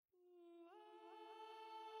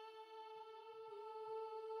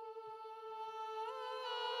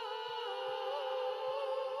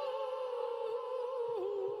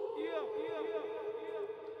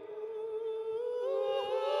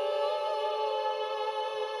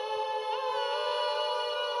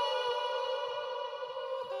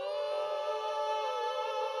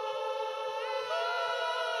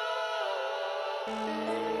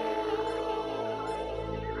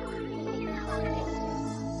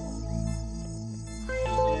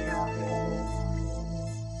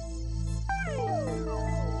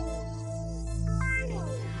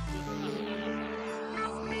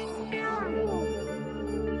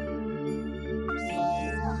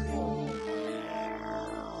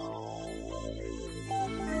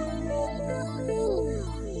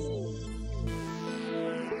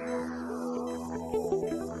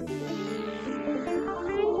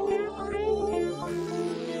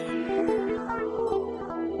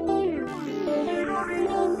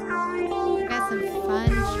Got some fun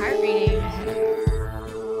chart reading ahead of us.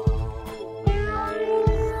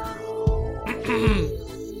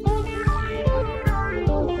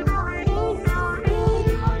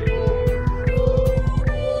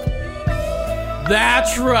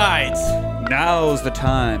 That's right. Now's the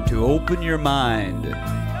time to open your mind.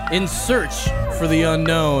 In search for the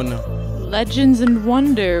unknown, Legends and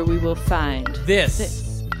wonder we will find.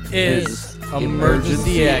 this is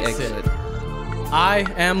Emergency Exit. I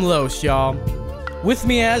am Los, y'all. With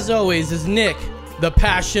me, as always, is Nick, the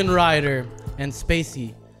Passion Rider, and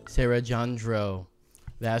Spacey, Sarah Jandro.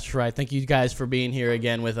 That's right. Thank you guys for being here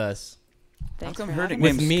again with us. Thanks How for come her having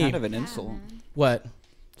With nickname's me. kind of an insult? What?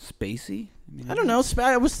 Spacey? I don't know.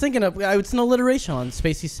 I was thinking of it's an alliteration on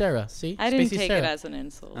Spacey Sarah. See? I didn't Spacey take Sarah. it as an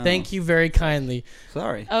insult. Oh. Thank you very kindly.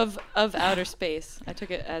 Sorry. Of outer space. I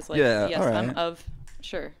took it as like, Yeah, yes, all I'm right. of,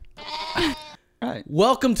 sure. Right.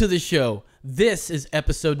 Welcome to the show. This is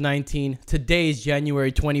episode 19. Today's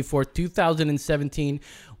January 24th, 2017.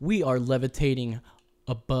 We are levitating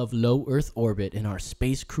above low Earth orbit in our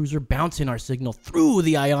space cruiser, bouncing our signal through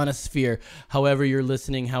the ionosphere. However you're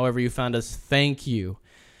listening, however you found us, thank you.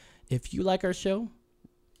 If you like our show,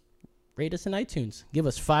 rate us in iTunes. Give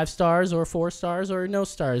us 5 stars or 4 stars or no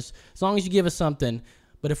stars, as long as you give us something.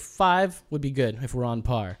 But if 5 would be good if we're on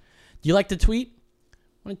par. Do you like to tweet?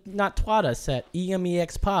 Why not twat us at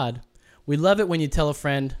EMEXPod. We love it when you tell a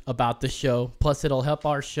friend about the show. Plus, it'll help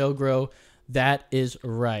our show grow. That is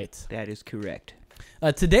right. That is correct.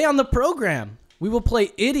 Today on the program, we will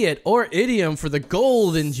play Idiot or Idiom for the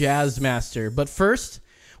Golden Jazz Master. But first,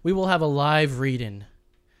 we will have a live reading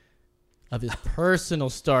of his personal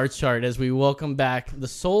star chart as we welcome back the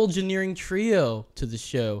Soul Engineering Trio to the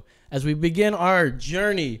show as we begin our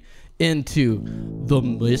journey into the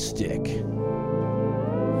mystic.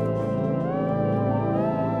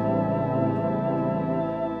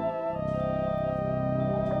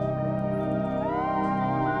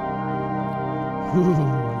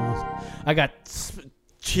 I got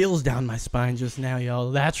chills down my spine just now,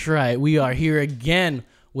 y'all. That's right. We are here again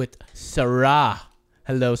with Sarah.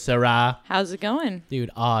 Hello, Sarah. How's it going? Dude,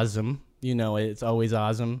 awesome. You know it. It's always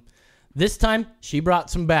awesome. This time, she brought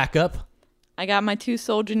some backup. I got my 2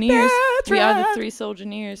 Soulgineers. That's We are the right. 3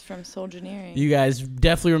 Soulgineers from Soulgineering. You guys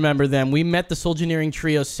definitely remember them. We met the Soul Engineering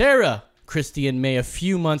Trio, Sarah, Christy, and May, a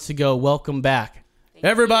few months ago. Welcome back.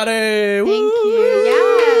 Everybody. Thank Woo! you.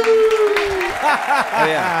 Yeah. Oh,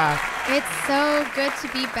 yeah. It's so good to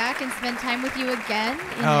be back and spend time with you again.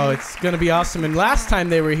 Oh, it's going to be awesome. And last time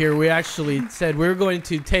they were here, we actually said we were going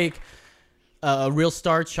to take a real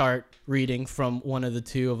star chart reading from one of the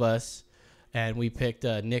two of us. And we picked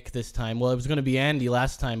Nick this time. Well, it was going to be Andy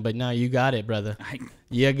last time, but now you got it, brother.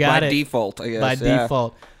 You got By it. default, I guess. By yeah.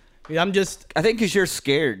 default. I'm just... I think because you're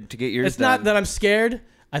scared to get yours It's done. not that I'm scared.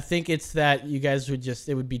 I think it's that you guys would just...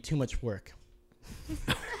 It would be too much work.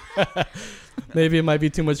 Maybe it might be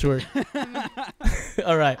too much work.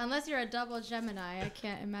 All right. Unless you're a double Gemini, I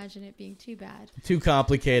can't imagine it being too bad. Too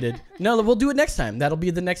complicated. No, we'll do it next time. That'll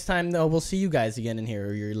be the next time we'll see you guys again in here,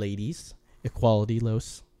 or your ladies. Equality,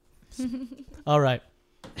 Los. All right.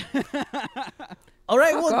 All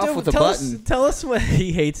right. Fuck off with the tell button. tell us what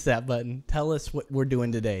he hates that button. Tell us what we're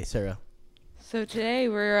doing today, Sarah. So today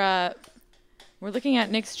we're looking at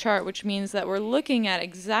Nick's chart, which means that we're looking at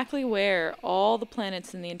exactly where all the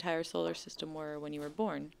planets in the entire solar system were when you were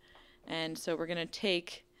born. And so we're going to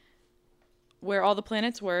take where all the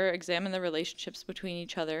planets were, examine the relationships between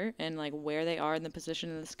each other and like where they are in the position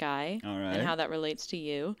in the sky All right. and how that relates to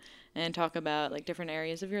you, and talk about like different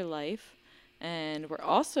areas of your life. And we're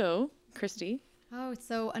also, Christy. Oh,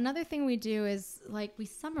 so another thing we do is like we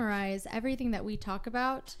summarize everything that we talk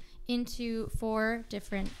about into 4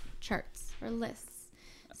 different charts or lists.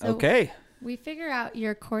 So Okay. we figure out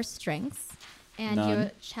your core strengths and None.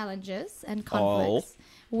 your challenges and conflicts,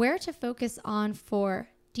 where to focus on for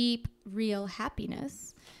deep, real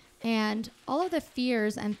happiness and all of the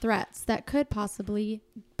fears and threats that could possibly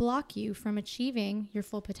block you from achieving your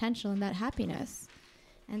full potential and that happiness.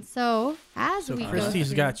 And so we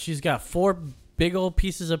Christy's go she's got 4 big old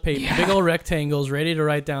pieces of paper, big old rectangles, ready to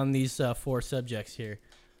write down these 4 subjects here.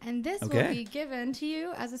 and this Okay. will be given to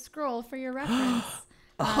you as a scroll for your reference.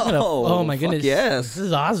 Oh my fuck goodness! yes. This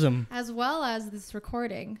is awesome. As well as this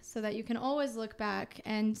recording, so that you can always look back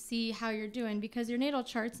and see how you're doing, because your natal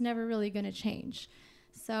chart's never really going to change.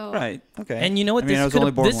 So Right. Okay. And you know what? I mean, I was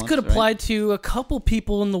only born this once, could right? apply to a couple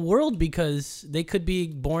people in the world because they could be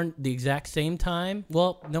born the exact same time.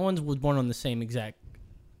 Well, no one was born on the same exact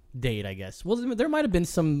date, I guess. Well, there might have been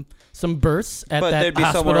some births at But that there'd be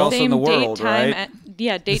hospital. somewhere else in the world, date, time, right?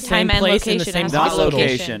 date, same time, and place in the location. same Has to be hospital.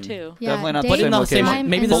 location, Location. too. Yeah, Definitely not the date, same But in the same- time,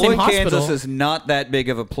 maybe and the same Beloit, hospital. Kansas is not that big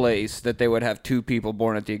of a place that they would have 2 people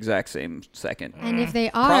born at the exact same second. And if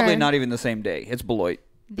they are, Probably not even the same day. It's Beloit.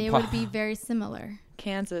 they would be very similar.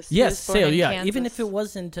 Kansas. He Yes, was born in yeah. Even Kansas. if it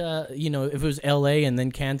wasn't, if it was L.A. and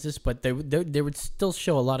then Kansas, but they would still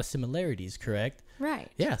show a lot of similarities, correct? Right.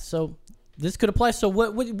 Yeah. So this could apply. So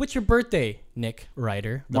what's your birthday, Nick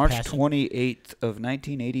Ryder? The March passion? 28th of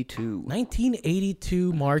 1982.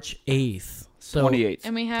 1982, March 8th. So 28th.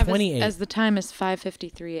 And we have 28. as the time is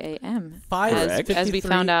 5:53 a.m. 5:53 as we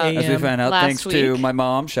found out. As we found out, last thanks to week. my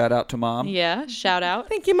mom. Shout out to mom. Yeah, shout out.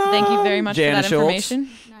 Thank you, Mom. Thank you very much Jana for that Schultz. information.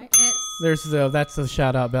 That's the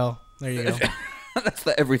shout out bell. There you go. That's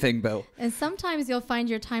the everything bell. And sometimes you'll find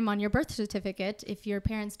your time on your birth certificate if your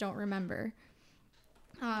parents don't remember.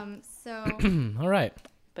 So All right.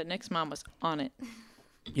 But Nick's mom was on it.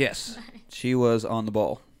 Yes, she was on the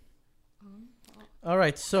ball. All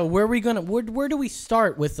right. So where do we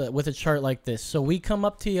start with a chart like this? So we come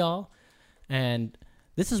up to y'all, and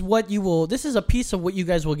this is a piece of what you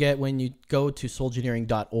guys will get when you go to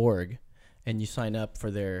soulgeneering.org and you sign up for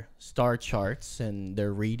their star charts and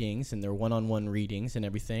their readings and their one-on-one readings and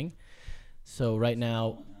everything. So right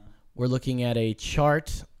now we're looking at a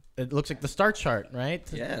chart. It looks like the star chart, right?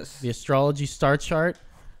 Yes. The astrology star chart.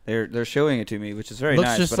 They're showing it to me, which is very Looks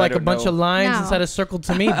nice. just but I like a don't bunch know. of lines No. inside a circle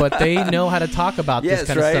to me, but they know how to talk about Yes, this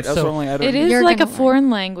kind right. of stuff. That's So, only I don't. It is You're like a gonna learn. foreign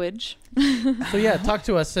language. so yeah, talk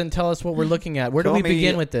to us and tell us what we're looking at. Where do Tell we me-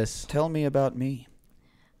 begin with this? Tell me about me.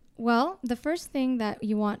 Well, the first thing that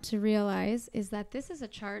you want to realize is that this is a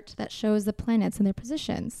chart that shows the planets and their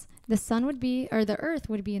positions. The sun would be, or the earth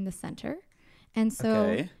would be in the center. And so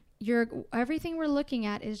Okay. everything we're looking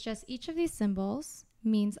at is just each of these symbols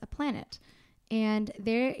means a planet. And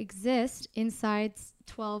they exist inside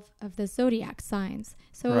 12 of the zodiac signs.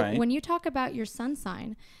 So Right. when you talk about your sun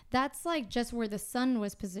sign, that's like just where the sun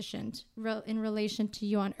was positioned in relation to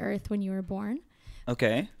you on earth when you were born.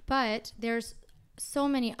 Okay. But there's so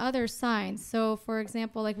many other signs. So, for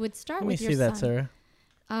example, like we'd start Let me with your see that, sun.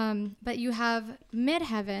 Sarah. But you have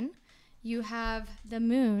midheaven, you have the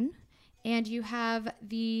moon, and you have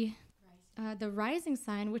the rising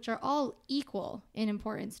sign, which are all equal in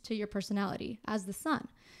importance to your personality as the sun.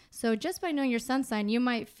 So just by knowing your sun sign, you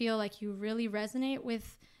might feel like you really resonate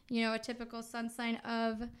with, a typical sun sign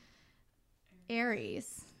of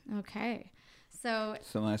Aries. Okay. So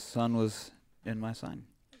So my son was in my sign.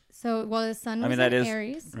 the sun was mean, that in is-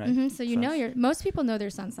 Aries. right. Mhm, so Sounds- most people know their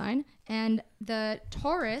sun sign. And the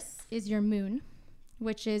Taurus is your moon,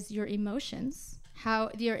 which is your emotions,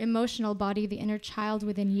 your emotional body, the inner child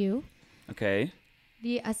within you. Okay.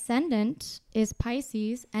 The ascendant is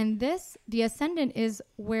Pisces, and the ascendant is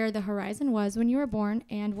where the horizon was when you were born,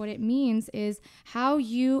 and what it means is how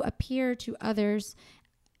you appear to others,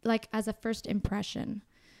 like as a first impression,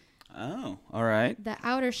 Oh, all right. the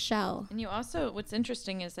outer shell. And you also, what's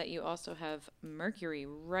interesting is that you also have Mercury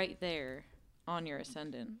right there on your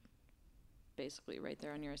ascendant. Basically, right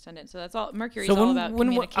there on your ascendant. So that's all. Mercury's So all about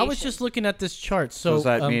communication. I was just looking at this chart. So So does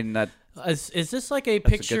that mean that? is this like a good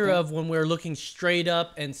picture thing? of when we're looking straight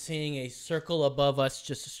up and seeing a circle above us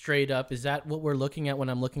just straight up? Is that what we're looking at when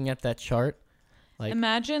I'm looking at that chart? Like,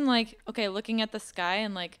 Imagine looking at the sky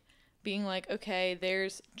and being like, okay,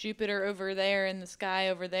 there's Jupiter over there in the sky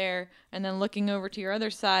over there, and then looking over to your other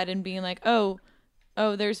side and being like, oh,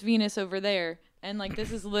 there's Venus over there. And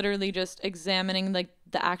this is literally just examining the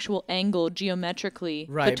actual angle geometrically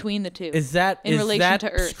Right. between the two. is that in relation that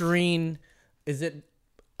to Earth. screen? Is it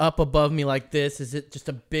up above me like this? Is it just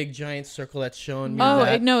a big giant circle that's showing me? Oh,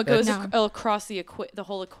 that? it goes No. across the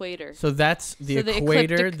whole equator. So that's the So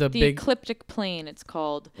equator, ecliptic, the big. ecliptic plane, it's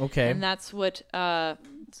called. Okay. And that's what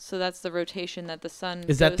So that's the rotation that the sun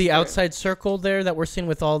Is that goes the through. outside circle there that we're seeing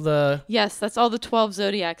with all the Yes, that's all the 12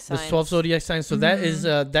 zodiac the signs. 12 zodiac signs? So that is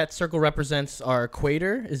that circle represents our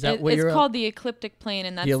equator. Is that what It's you're? called the ecliptic plane,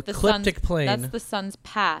 and that's The the ecliptic sun's, plane. That's the sun's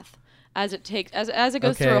path as it takes as it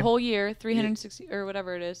goes through Okay. a whole year, 360 or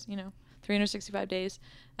whatever it is, 365 days.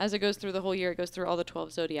 As it goes through the whole year, it goes through all the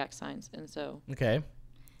 12 zodiac signs, and so Okay.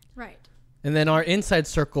 Right. And then our inside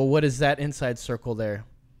circle. What is that inside circle there?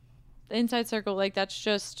 the inside circle, like that's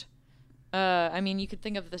just. I mean, you could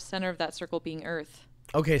think of the center of that circle being Earth.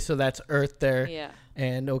 Okay, so that's Earth there. Yeah.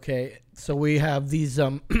 And okay, so we have these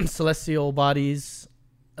celestial bodies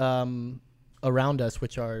around us,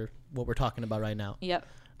 which are what we're talking about right now. Yep.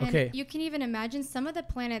 And Okay. you can even imagine some of the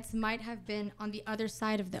planets might have been on the other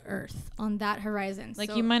side of the Earth, on that horizon. Like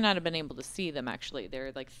So- you might not have been able to see them actually.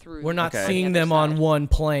 They're like through. We're not Okay. seeing the them other on side. one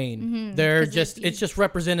plane. Mhm, They're 'cause just it'd be- it's just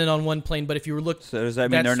represented on one plane. But if you were look, So does that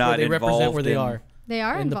mean that's they're where not they represent involved where they in- are They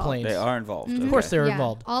are in the involved. planes. They are involved. Mhm. Of course, they're Yeah,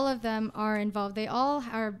 involved. all of them are involved. They all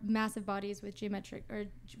are massive bodies with geometric or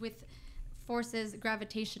with forces,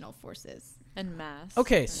 gravitational forces. And mass.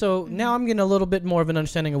 Okay, so now I'm getting a little bit more of an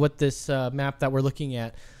understanding of what this map that we're looking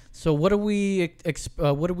at. So what are we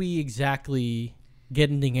exactly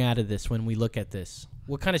getting out of this when we look at this?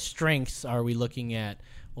 What kind of strengths are we looking at,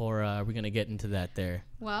 or are we going to get into that there?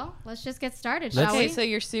 Well, let's just get started, Let's- shall Okay, we? so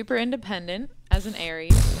you're super independent as an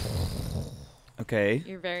Aries. Okay.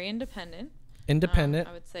 You're very independent. Independent.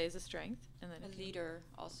 I would say is a strength, and then A leader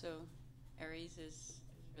also. Aries is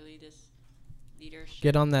really this leadership.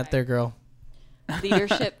 Get on that type. there, girl.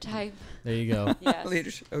 Leadership type. There you go. Yes.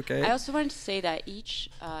 Leadership. Okay. I also wanted to say that each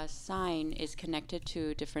sign is connected to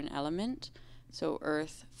a different element. So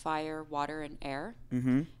earth, fire, water, and air.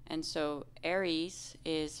 Mm-hmm. And so Aries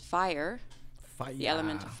is fire, Fire. the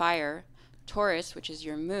element of fire. Taurus, which is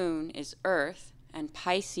your moon, is earth. And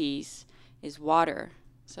Pisces is water.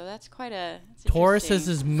 So that's quite a... it's Taurus is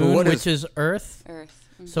interesting. his So moon, what which is- is Earth. Earth.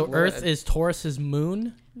 Mhm. So What? Earth is Taurus's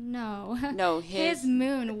moon. No. No, his his-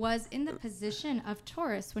 moon was in the position of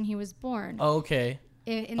Taurus when he was born. Oh, okay.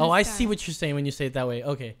 In Oh, the I sky. see what you're saying when you say it that way.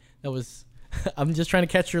 Okay, that was. I'm just trying to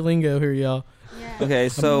catch your lingo here, y'all. Yeah. Okay,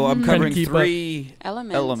 so I'm trying to covering keep up. 3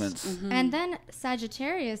 Elements. elements. Mhm. And then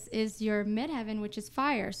Sagittarius is your midheaven, which is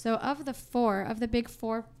fire. So of the big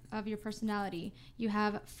four of your personality, you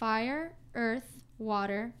have fire, earth,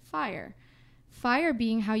 water, fire. Fire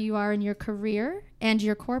being how you are in your career and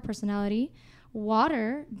your core personality,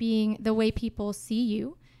 water being the way people see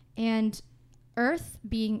you, and earth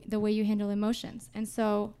being the way you handle emotions. And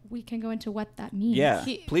so we can go into what that means. Yeah,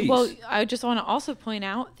 please. Well, I just want to also point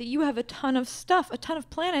out that you have a ton of stuff, a ton of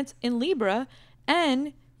planets in Libra,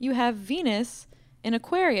 and you have Venus in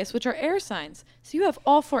Aquarius, which are air signs. So you have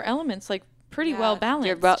all four elements, like pretty well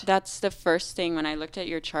You're balanced. that's the first thing when I looked at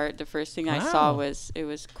your chart. The first thing I saw Wow. was it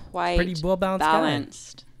was quite Pretty well balanced guy.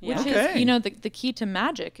 balanced. Which Yeah. Okay. is, the key to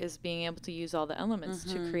magic is being able to use all the elements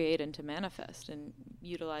to create and to manifest, and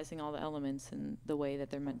utilizing all the elements in the way that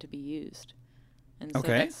they're meant to be used. And so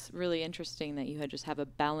Okay. that's really interesting that you had just have a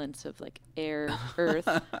balance of like air, earth,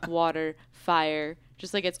 water, fire,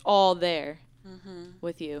 just like it's all there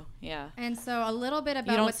with you. Yeah. And so a little bit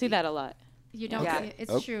about You don't what see the- that a lot. You don't Yeah. see it.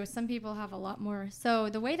 It's Oh. true. Some people have a lot more. So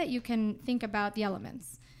the way that you can think about the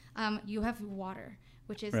elements, you have water,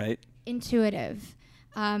 which is Right. intuitive,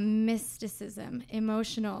 mysticism,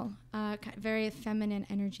 emotional, very feminine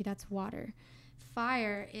energy. That's water.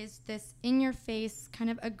 Fire is this in-your-face, kind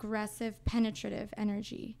of aggressive, penetrative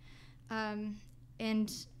energy,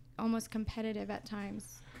 and almost competitive at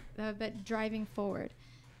times, but driving forward.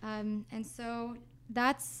 And so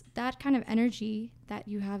that's that kind of energy that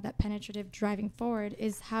you have, that penetrative driving forward,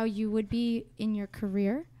 is how you would be in your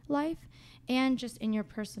career life and just in your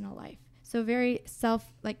personal life. So very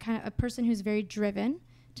kind of a person who's very driven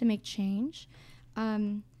to make change,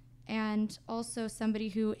 and also somebody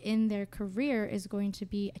who in their career is going to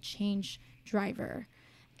be a change driver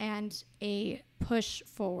and a push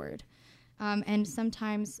forward, and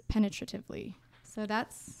sometimes penetratively. So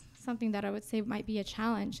that's something that I would say might be a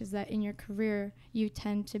challenge, is that in your career you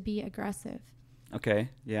tend to be aggressive. Okay.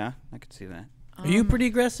 Yeah, I could see that. Are you a pretty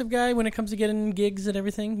aggressive guy when it comes to getting gigs and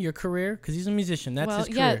everything? Your career? Because he's a musician. That's his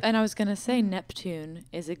career. Yeah, and I was gonna say Neptune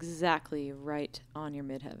is exactly right on your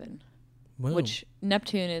midheaven. Whoa. which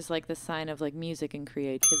Neptune is like the sign of like music and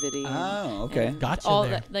creativity. Oh, okay. and Gotcha all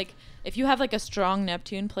there. that, like if you have like a strong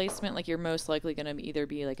Neptune placement, like you're most likely gonna either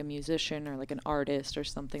be like a musician or like an artist or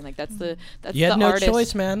something. Like that's the You had the no artist.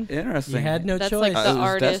 choice, man. Interesting. You had no That's choice. like It the was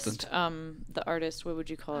artist, destined. the artist. What would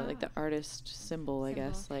you call it? Like the artist symbol, I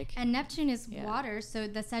guess. Like And Neptune is Yeah. water, so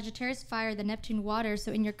the Sagittarius fire, the Neptune water.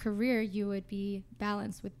 So in your career, you would be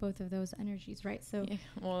balanced with both of those energies, right? So yeah,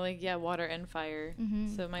 well, like water and fire.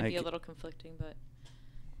 Mhm. So it might be a Like- little conflicting, but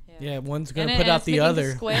Yeah, one's And gonna it- put and out it's the making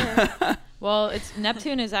other. square. Well, it's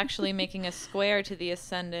Neptune is actually making a square to the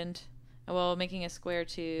ascendant. Well, making a square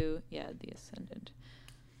to the ascendant.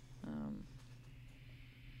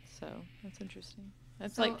 So that's interesting.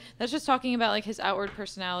 That's So- that's just talking about like his outward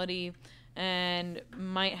personality, and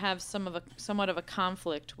might have somewhat of a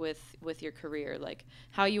conflict with your career. Like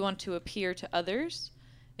how you want to appear to others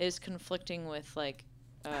is conflicting with like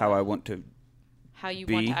How I want to. how you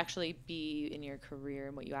want to be. actually be in your career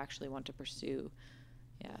and what you actually want to pursue.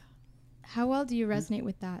 Yeah. how well do you resonate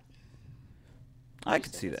with that? I Just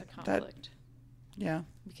could if see it's that. a That. conflict. Yeah.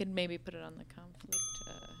 We could maybe put it on the conflict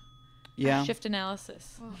Yeah. shift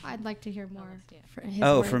analysis. Well, I'd like to hear more. Yeah. For his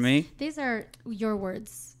Oh, words. for me. These are your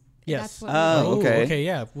words. Yes. That's what Oh, okay. Okay,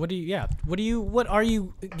 yeah. What are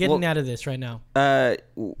you getting Well- out of this right now?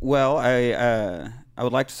 Well, I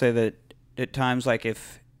would like to say that at times, like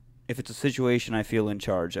if it's a situation I feel in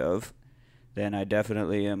charge of, then I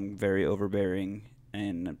definitely am very overbearing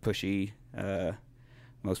and pushy.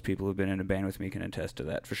 Most people who've been in a band with me can attest to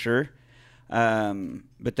that for sure.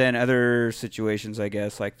 But then other situations, I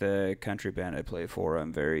guess, like the country band I play for,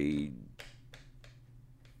 I'm very,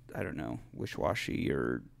 I don't know, wish-washy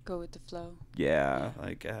or Go with the flow. yeah,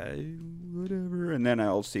 like whatever. And then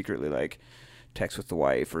I'll secretly like text with the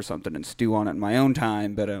wife or something and stew on it in my own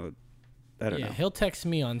time. But I don't Yeah, know. he'll text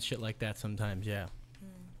me on shit like that sometimes. Yeah,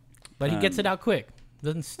 but he gets Um, it out quick.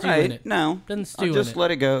 Doesn't stew in Right? it. No, Doesn't stew I'll in just it. let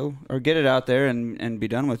it go or get it out there and be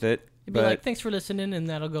done with it. You'd be but like, "Thanks for listening," and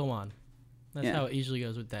that'll go on. That's Yeah. how it usually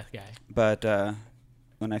goes with that guy. but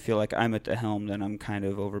when I feel like I'm at the helm, then I'm kind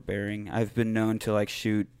of overbearing. I've been known to like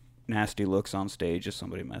shoot nasty looks on stage if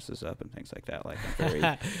somebody messes up and things like that. Like I'm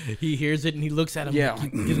very He hears it and he looks at him. Yeah.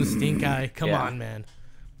 like, gives him a stink eye. Come Yeah. on, man.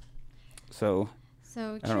 so.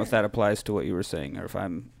 So I don't know if that applies to what you were saying or if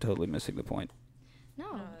I'm totally missing the point.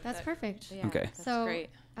 No, No, that's that- perfect. Yeah, Okay. That's So, great.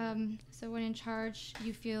 So when in charge,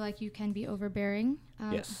 you feel like you can be overbearing.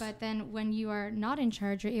 Yes. But then when you are not in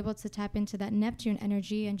charge, you're able to tap into that Neptune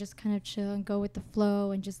energy and just kind of chill and go with the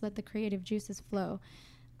flow and just let the creative juices flow.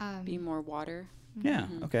 Be more water. Yeah.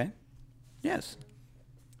 Mhm. Okay. Yes.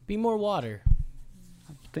 Be more water.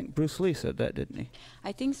 I think Bruce Lee said that, didn't he?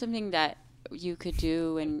 I think something that you could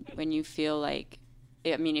do when you feel like,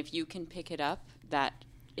 I mean, if you can pick it up that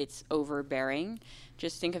it's overbearing,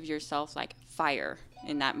 just think of yourself like fire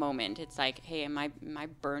in that moment. It's like, hey, am I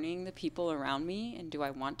burning the people around me, and do I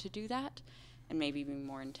want to do that? And maybe be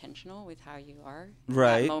more intentional with how you are in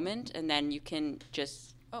Right. that moment, and then you can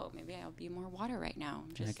just, maybe I'll be more water right now.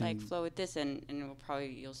 Just like can- flow with this, and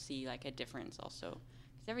you'll see like a difference also.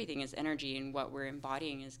 'Cause everything is energy, and what we're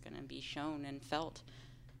embodying is going to be shown and felt.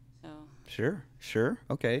 So Sure.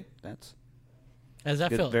 Okay. That's As that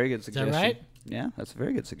good, felt. very good Is that suggestion. right? Yeah, that's a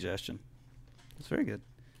very good suggestion. That's very good.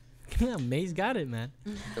 Yeah, May's got it, man.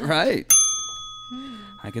 Right.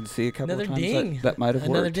 I can see a couple Another of times ding. that might have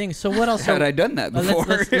Another worked. ding. So what else? Had I done that let's before,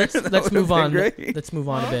 let's, that let's would move have been on. great. Let's move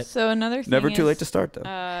on a bit. So another thing Never too is, late to start,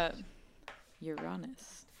 though.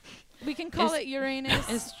 Uranus We can call Is- it Uranus.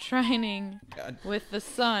 is trining God. with the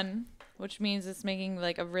sun, which means it's making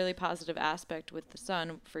like a really positive aspect with the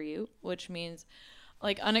sun for you, which means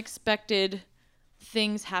like unexpected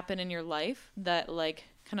things happen in your life that like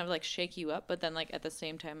kind of like shake you up, but then like at the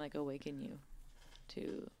same time like awaken you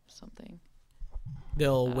to something.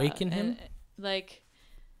 They'll awaken him. and, like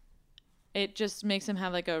it just makes him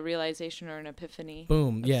have like a realization or an epiphany.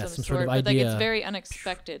 Boom. of Yeah, some sort of but like idea. it's very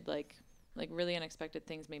unexpected, like really unexpected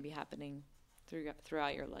things may be happening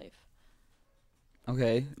throughout your life.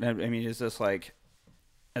 Okay. I mean, is this like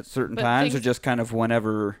at certain But times or things- just kind of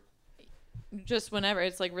whenever? Just whenever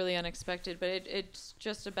it's like really unexpected, but it's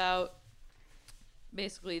just about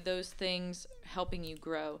basically those things helping you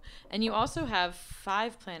grow. And you also have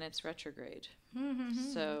 5 planets retrograde.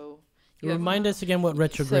 So you have Remind us again what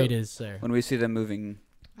retrograde is there. When we see them moving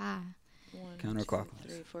 1, counterclockwise.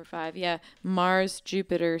 3, 4, 5. Yeah, Mars,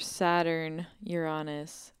 Jupiter, Saturn,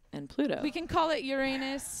 Uranus, and Pluto. We can call it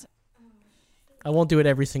Uranus. I won't do it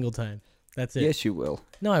every single time. That's it. Yes, you will.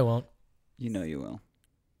 No, I won't. You know you will.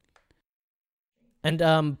 And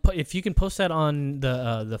if you can post that on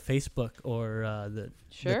the Facebook or the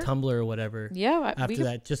Sure. Tumblr or whatever. Yeah. After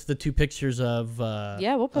that, just the 2 pictures of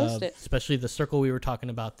Yeah, we'll post of it. especially the circle we were talking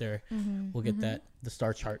about there. Mhm, We'll get mhm. that the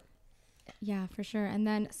star chart. Yeah, for sure. And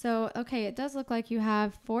then, so, okay, it does look like you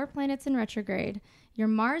have 4 planets in retrograde. Your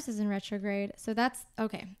Mars is in retrograde. So that's,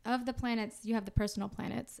 okay, of the planets, you have the personal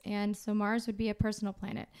planets. And so Mars would be a personal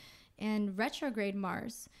planet. And retrograde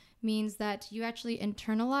Mars means that you actually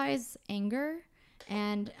internalize anger.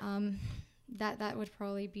 And that would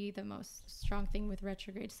probably be the most strong thing with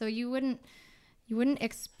retrograde. So you wouldn't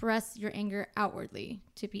express your anger outwardly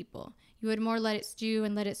to people. You would more let it stew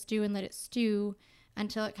and let it stew and let it stew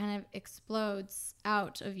until it kind of explodes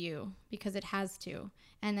out of you because it has to.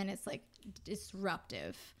 And then it's like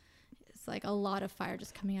disruptive. It's like a lot of fire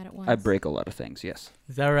just coming out at once. I break a lot of things. Yes,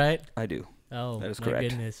 Is that right? I do. Oh, That is my correct.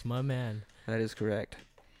 goodness, my man. That is correct.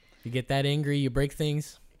 You get that angry, you break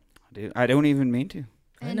things. I do. I don't even mean to.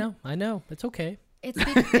 And I know. It's okay. it is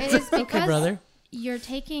Okay, because brother. you're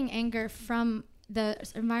taking anger from the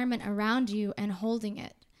environment around you and holding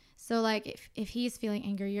it. So like if he's feeling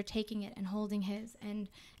anger, you're taking it and holding his, and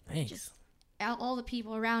Thanks. just all the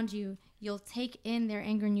people around you, you'll take in their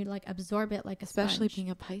anger and you like absorb it like a Especially sponge. being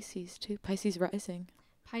a Pisces too. Pisces rising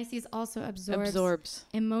Pisces also absorbs absorbs.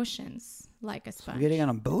 emotions like a So sponge. I'm getting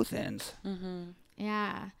on both ends. Mm-hmm.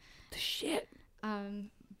 Yeah. Shit.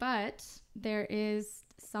 But there is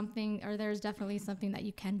something, or there's definitely something that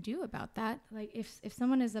you can do about that. Like if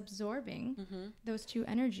someone is absorbing Mm-hmm. those 2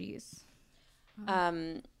 energies.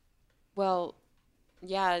 Well,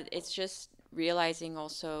 yeah, it's just realizing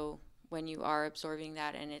also when you are absorbing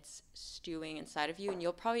that and it's stewing inside of you, and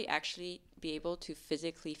you'll probably actually be able to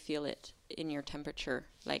physically feel it in your temperature.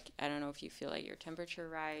 Like, I don't know if you feel like your temperature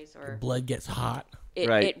rise Your or blood gets hot.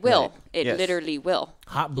 Right, it will. right. It Yes. literally will.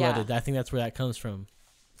 Hot blooded. I think that's where that comes from.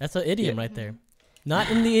 That's an idiom right there.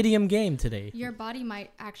 Not in the idiom game today. Your body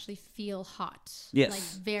might actually feel hot. Yes. Like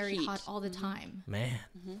very Heat. hot all the time. Man.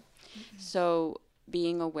 So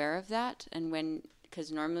being aware of that, and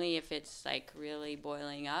because normally if it's like really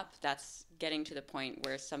boiling up, that's getting to the point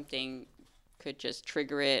where something could just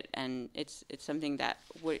trigger it, and it's something that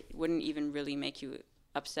wouldn't even really make you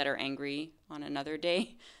upset or angry on another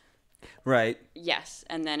day. Right. Yes,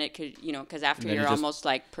 and then it could, because after And then you're you just- almost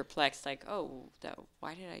like perplexed, like, oh,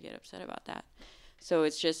 why did I get upset about that? So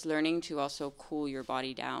it's just learning to also cool your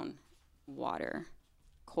body down. Water,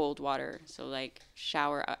 cold water. So like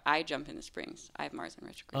shower. I jump in the springs. I have Mars in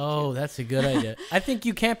retrograde. Oh, too. that's a good idea. I think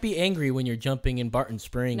you can't be angry when you're jumping in Barton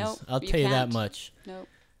Springs. Nope, I'll you tell you that can't. much. Nope.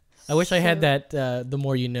 I wish I had So- that The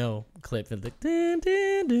More You Know clip. The dun,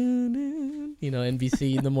 dun, dun, dun,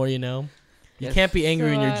 NBC, The More You Know. You Yes. can't be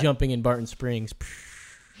angry So, when you're jumping in Barton Springs.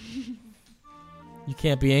 You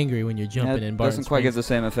can't be angry when you're jumping That in Barton doesn't quite Springs. give the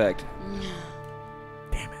same effect.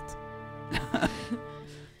 Damn it.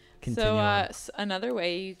 Continue So on. another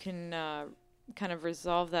way you can kind of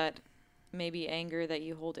resolve that maybe anger that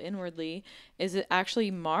you hold inwardly is that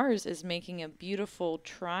actually Mars is making a beautiful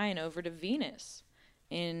trine over to Venus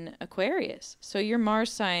in Aquarius. So your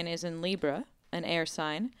Mars sign is in Libra, an air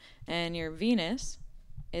sign, and your Venus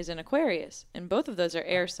is in Aquarius, and both of those are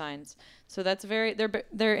air signs. So that's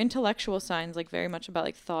they're intellectual signs, like very much about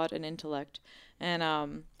like thought and intellect.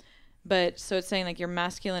 And but so it's saying like your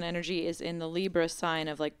masculine energy is in the Libra sign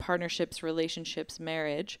of like partnerships, relationships,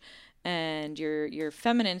 marriage, and your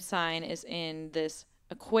feminine sign is in this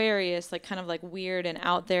Aquarius, like kind of like weird and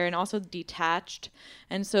out there and also detached.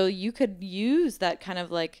 And so you could use that kind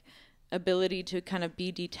of like ability to kind of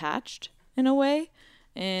be detached in a way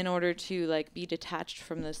in order to like be detached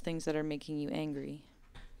from those things that are making you angry.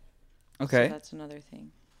 Okay. So that's another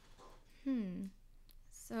thing.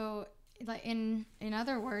 So like in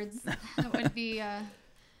other words, that would be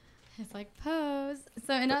it's like pose.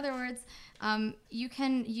 So in other words, you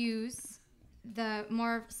can use the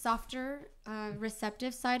more softer,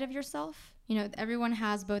 receptive side of yourself. Everyone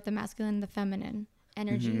has both the masculine and the feminine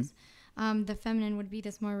energies. The feminine would be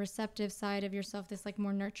this more receptive side of yourself, this like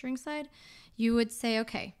more nurturing side. You would say,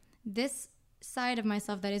 okay, this side of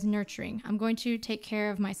myself that is nurturing, I'm going to take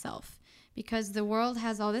care of myself because the world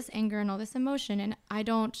has all this anger and all this emotion. And I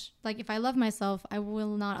don't, like, if I love myself, I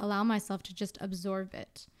will not allow myself to just absorb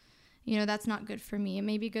it. That's not good for me. It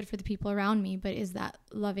may be good for the people around me, but is that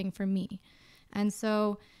loving for me? And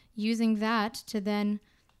so using that to then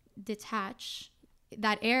detach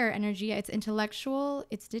that air energy, it's intellectual,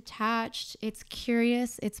 it's detached, it's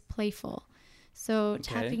curious, it's playful. So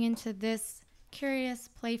tapping into this curious,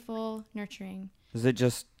 playful, nurturing. Is it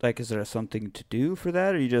just like, is there something to do for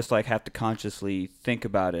that, or you just like have to consciously think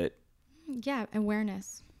about it? Yeah,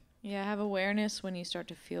 awareness. Yeah, have awareness when you start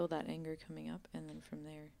to feel that anger coming up, and then from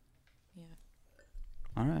there,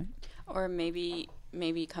 All right. Or maybe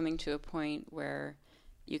coming to a point where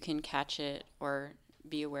you can catch it or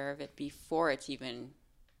be aware of it before it's even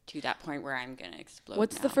to that point where I'm going to explode.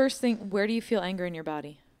 What's the now. first thing? Where do you feel anger in your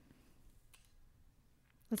body?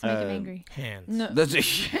 Let's make him angry. Hands. No. That's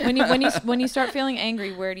when you start feeling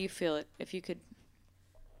angry, where do you feel it? If you could,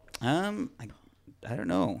 I don't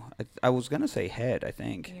know. I was gonna say head. I in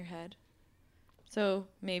think, your head. So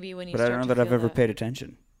maybe when you. but I start don't know to that I've feel ever that- paid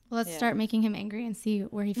attention. Well, let's Yeah. start making him angry and see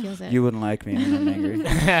where he feels it. You wouldn't like me when I'm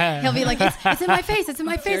angry. He'll be like, it's in my face. It's in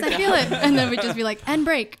my face. I feel it. And then we just be like, and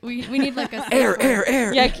break. We need like a safe word.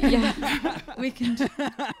 air. Yeah. We can do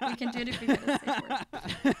it if we get a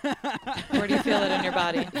safe word. Where do you feel it in your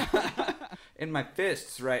body? In my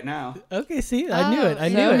fists right now. Okay, see, I knew it. I Oh,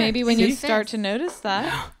 knew So it. maybe when See? you start to notice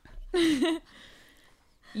that,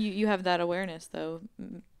 you have that awareness though.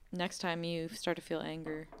 Next time you start to feel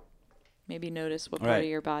anger, maybe notice what part Right. of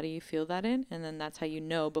your body you feel that in, and then that's how you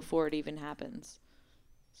know before it even happens.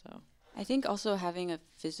 So I think also having a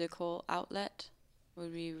physical outlet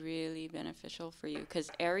would be really beneficial for you,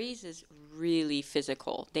 because Aries is really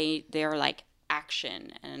physical. They're like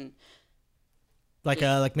action and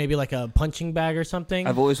like maybe like a punching bag or something.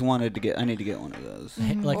 I've always wanted to get. I need to get one of those.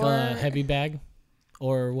 Like a Or- heavy bag,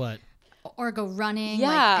 or what? Or go running. yeah,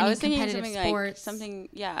 like I any was thinking competitive something sports. like something.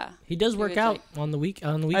 Yeah, He does Maybe work it's out like- on the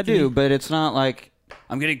weekend. I do, but it's not like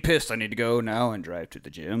I'm getting pissed. I need to go now and drive to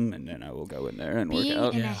the gym, and then I will go in there and work Being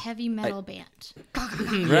out. in Yeah. a heavy metal band.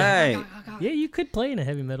 Right. Yeah, you could play in a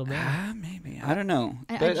heavy metal band. Maybe. I don't know.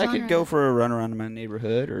 A But I could genre. go for a run around my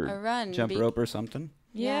neighborhood a or run, jump rope or something.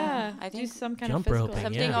 yeah, I do think some kind jump of physical roping,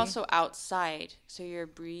 something yeah. also outside, so you're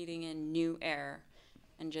breathing in new air,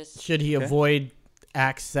 and just Should he Okay. avoid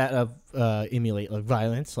acts that emulate like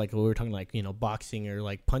violence, like we were talking, like boxing or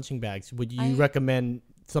like punching bags? Would you I- recommend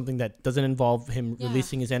something that doesn't involve him Yeah.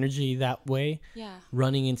 releasing his energy that way, yeah.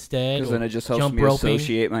 running instead? Because or then it just helps jump me roping?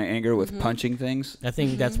 associate my anger with punching things. I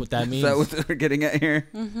think that's what that Is means. that what we're getting at here?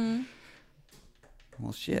 Mm-hmm.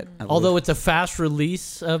 Well, shit. Although it's a fast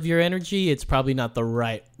release of your energy, it's probably not the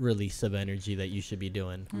right release of energy that you should be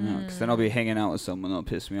doing. because then I'll be hanging out with someone that'll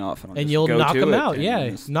piss me off, and, I'll And just you'll go knock to them it out. and Yeah,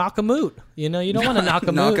 just knock them out. You know, you don't want to knock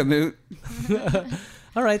them knock out. 'em out.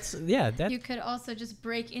 All right, so yeah, that You could also just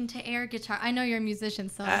break into air guitar. I know you're a musician,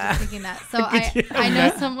 so I was just thinking that. So I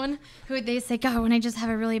know someone who they say, God, when I just have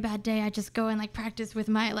a really bad day, I just go and like practice with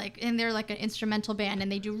my and they're like an instrumental band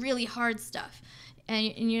and they do really hard stuff. And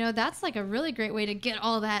you know, that's like a really great way to get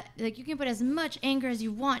all that. Like you can put as much anger as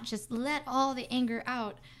you want. Just let all the anger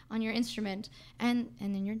out on your instrument, and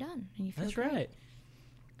then you're done. And you feel that's great. right.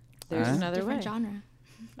 There's Alright. another way. Different genre.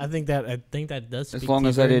 I think that does. As speak long to you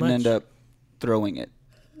as I very didn't much. end up throwing it.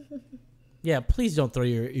 Yeah, please don't throw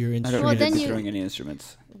your I don't instrument. Well, well, then be you- throwing any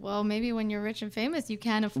instruments. Well, maybe when you're rich and famous, you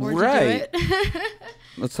can afford Right. to do it.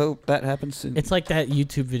 Let's hope that happens soon. It's like that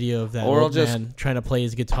YouTube video of that Or I'll old just- man trying to play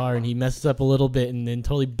his guitar and he messes up a little bit and then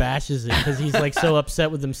totally bashes it because he's like so upset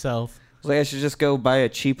with himself. It's like I should just go buy a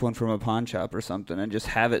cheap one from a pawn shop or something and just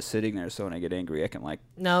have it sitting there, so when I get angry, I can like.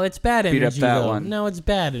 No, it's bad Beat up energy that though. one. No, it's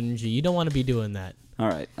bad energy. You don't want to be doing that. All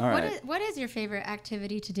right. What is your favorite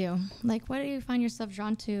activity to do? Like, what do you find yourself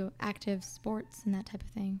drawn to? Active sports and that type of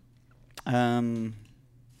thing.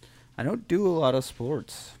 I don't do a lot of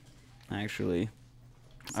sports, actually.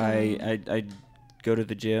 So- I go to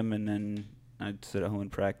the gym and then I'd sit at home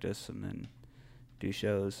and practice and then do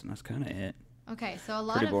shows, and that's kind of it. Okay, so a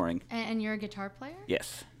lot Pretty of boring. And you're a guitar player?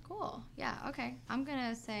 Yes. Cool. Yeah. Okay. I'm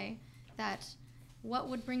gonna say that what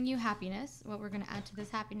would bring you happiness, what we're gonna add to this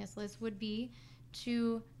happiness list, would be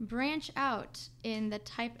to branch out in the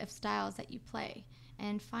type of styles that you play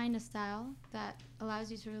and find a style that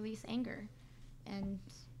allows you to release anger, and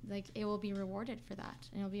like it will be rewarded for that,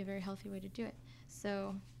 and it'll be a very healthy way to do it.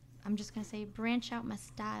 So I'm just gonna say branch out my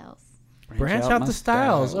styles. Branch out my the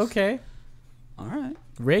styles. Okay. All right.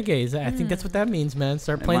 Reggae. I think that's what that means, man.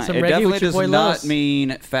 Start playing some it reggae definitely with your does boy not Los.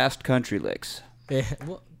 mean fast country licks. Yeah,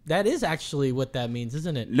 well, that is actually what that means,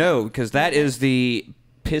 isn't it? No, because that is the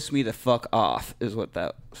piss me the fuck off is what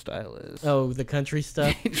that style is. Oh, the country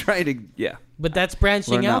stuff. Try to, yeah. But that's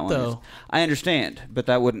branching learn that out one. though. I understand, but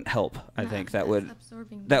that wouldn't help. I No, think that that's would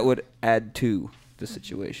absorbing. add to the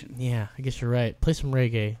situation. Yeah, I guess you're right. Play some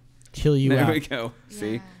reggae. Chill you there out. we go.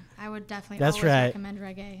 See? Yeah, I would definitely That's always right. recommend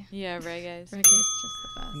reggae. Yeah, reggae. Reggae is just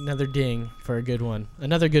the best. Another ding for a good one.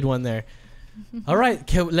 Another good one there. All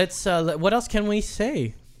right, let's. What else can we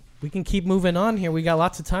say? We can keep moving on here. We got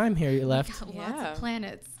lots of time here left. Got lots Yeah. of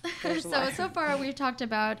planets. There's a so lot. so far we've talked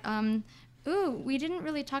about Ooh, we didn't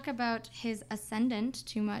really talk about his ascendant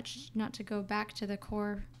too much, not to go back to the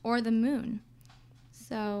core or the moon.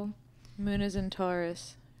 So, Moon is in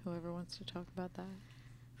Taurus. Whoever wants to talk about that.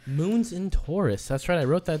 Moon's in Taurus. That's right. I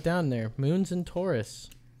wrote that down there. Moon's in Taurus.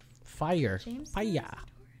 Fire. James? Fire.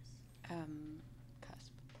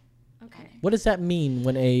 Cusp. Okay. What does that mean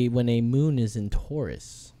when a moon is in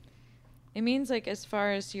Taurus? It means like as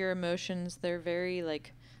far as your emotions, they're very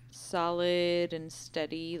like solid and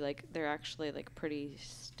steady. Like they're actually like pretty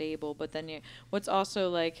stable. But then what's also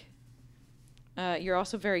like, you're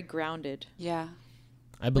also very grounded Yeah.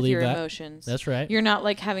 I with believe your that. emotions. That's right. You're not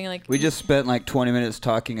like having like We just spent like 20 minutes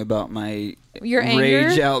talking about my your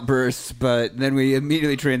rage anger. outbursts, but then we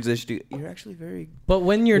immediately transitioned to, you're actually very... But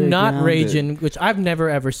when you're Very not grounded. raging, which I've never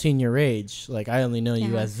ever seen your rage, like I only know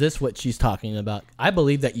you Yeah. as this, what she's talking about. I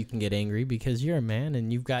believe that you can get angry because you're a man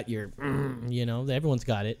and you've got your, everyone's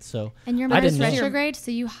got it. So And your I Mars didn't know. retrograde,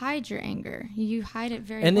 so you hide your anger. You hide it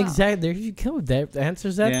very and well. exactly there you go. That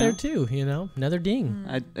answers that Yeah. there too. Another ding.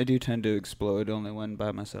 I do tend to explode only when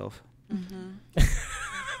by myself. Mm-hmm.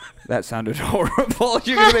 That sounded horrible.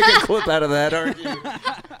 You're going to make a clip out of that, aren't you?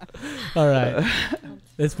 All right,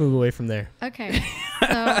 let's move away from there. Okay.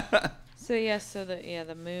 So, So yes,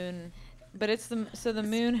 the moon, but the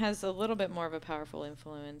moon has a little bit more of a powerful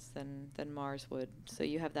influence than Mars would. So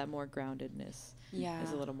you have that more groundedness. Yeah.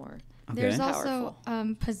 Is a little more. there's Okay. also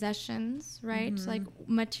Powerful. possessions, right? Mhm. Like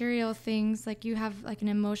material things. Like you have like an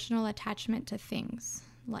emotional attachment to things.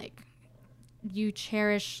 Like you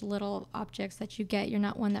cherish little objects that you get. You're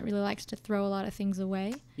not one that really likes to throw a lot of things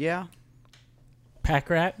away. Yeah.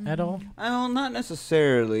 Pack rat at all? Well, not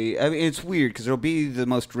necessarily. I mean, it's weird because there'll be the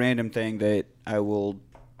most random thing that I will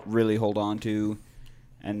really hold on to,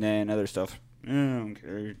 and then other stuff, I don't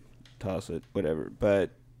care, toss it, whatever.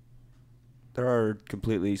 But there are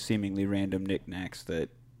completely seemingly random knickknacks that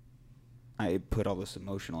I put all this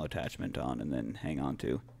emotional attachment on and then hang on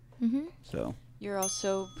to. Mm-hmm. So, You're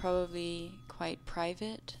also probably quite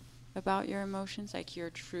private about your emotions, like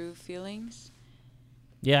your true feelings.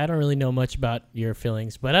 Yeah, I don't really know much about your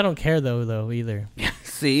feelings, but I don't care though either.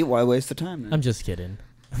 see, why waste the time then? I'm just kidding.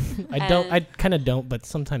 I And- kind of don't, but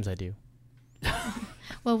sometimes I do.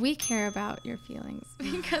 Well, we care about your feelings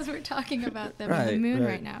because we're talking about them in the Right, moon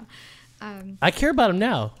right. right now. I care about them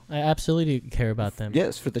now. I absolutely care about them.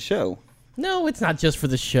 Yes, for the show. No, it's not just for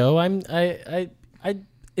the show. I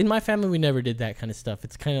in my family we never did that kind of stuff.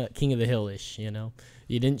 It's kind of King of the Hill-ish, You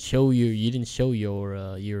didn't show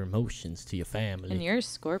your emotions to your family. And you're a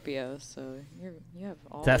Scorpio, so you have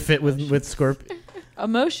all. Does that these fit emotions. with Scorpio?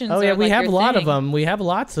 Emotions? Oh yeah, are we like have a your lot of thing. them. We have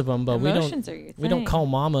lots of them, but Emotions are your we don't thing. call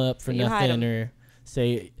mama up for But you hide nothing 'em. or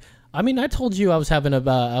say. I mean, I told you I was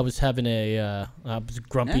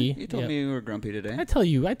grumpy. Yeah, you told Yeah. me you were grumpy today. I tell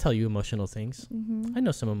you emotional things. Mm-hmm. I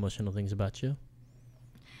know some emotional things about you.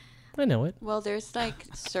 I know it. Well, there's like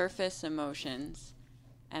surface emotions,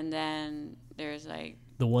 and then there's like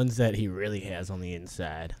The ones that he really has on the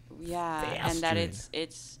inside. and that Bastard.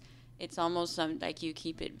 it's almost like you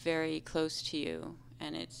keep it very close to you,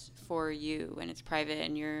 and it's for you, and it's private,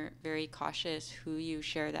 and you're very cautious who you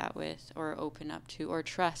share that with, or open up to, or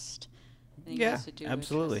trust. I think it Yeah, has to do with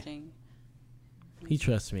absolutely. trusting. He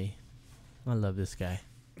trusts me. I love this guy.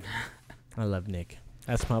 I love Nick.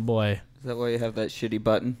 That's my boy. Is that why you have that shitty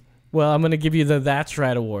button? Well, I'm gonna give you the That's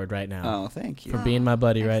Right award right now Oh, thank you. for being my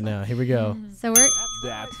buddy right now. Here we go. So we're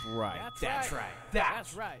That's right. That's right.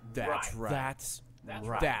 That's right. That's right. That's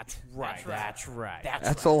right. That's right. That's right.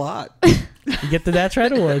 That's a lot. You get the That's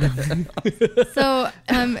Right award. so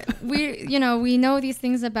we know these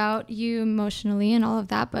things about you emotionally and all of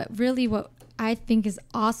that, but really what I think is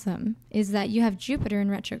awesome is that you have Jupiter in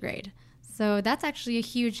retrograde. So that's actually a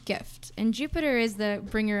huge gift. And Jupiter is the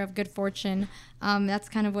bringer of good fortune. That's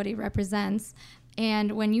kind of what he represents.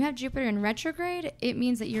 And when you have Jupiter in retrograde, it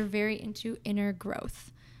means that you're very into inner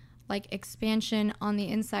growth, like expansion on the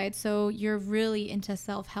inside. So you're really into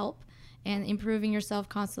self-help and improving yourself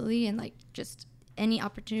constantly, and like just any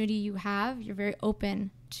opportunity you have, you're very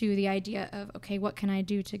open to the idea of, okay, what can I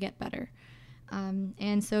do to get better?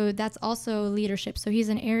 And so that's also leadership. So he's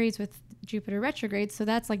in Aries with Jupiter retrograde, so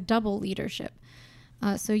that's like double leadership.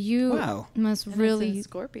 So you Wow. must And really it's in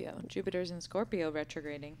Scorpio. Jupiter's in Scorpio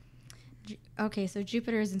retrograding. okay. So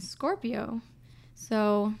Jupiter is in Scorpio.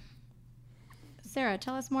 So Sarah,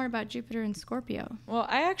 tell us more about Jupiter in Scorpio. Well,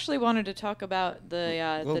 I actually wanted to talk about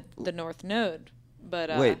the North Node, but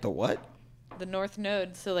Wait, the what? the North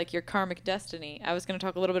Node, so like your karmic destiny. I was going to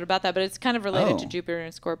talk a little bit about that, but it's kind of related to Oh. Jupiter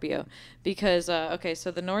and Scorpio because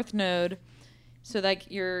so the North Node, so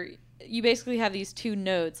like you basically have these two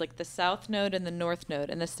nodes, like the south node and the north node.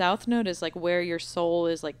 And the south node is like where your soul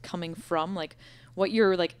is like coming from, like what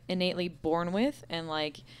you're like innately born with, and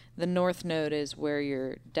like the north node is where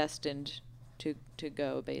you're destined to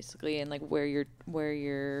go basically, and like where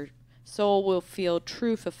your soul will feel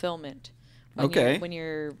true fulfillment when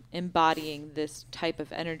you're embodying this type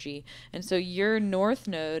of energy. And so your north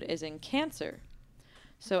node is in Cancer.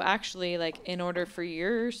 So actually, like, in order for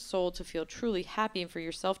your soul to feel truly happy and for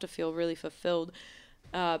yourself to feel really fulfilled,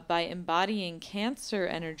 by embodying Cancer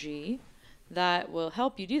energy, that will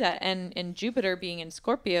help you do that. And Jupiter being in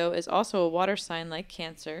Scorpio is also a water sign like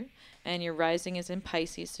Cancer, and your rising is in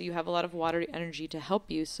Pisces, so you have a lot of water energy to help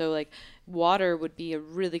you. So like water would be a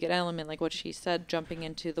really good element, like what she said, jumping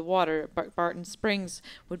into the water. Barton Springs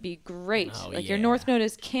would be great. Your north node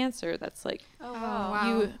is Cancer. That's like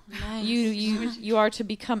wow. you are to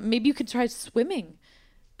become. Maybe you could try swimming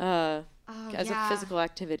as a physical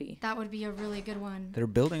activity. That would be a really good one. They're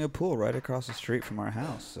building a pool right across the street from our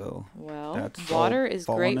house, so that's water is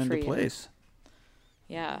great for you. Place.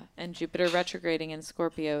 Yeah, and Jupiter retrograding in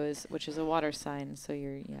Scorpio which is a water sign, so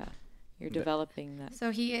you're developing that. So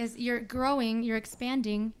you're growing, you're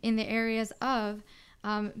expanding in the areas of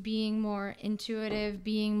being more intuitive,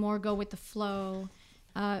 being more go with the flow,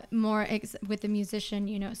 more with the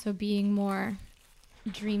musician, so being more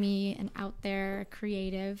dreamy and out there,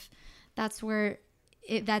 creative. That's where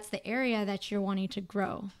that's the area that you're wanting to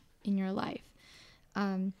grow in your life.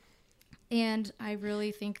 And I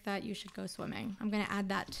really think that you should go swimming. I'm going to add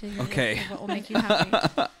that to your list of what will make you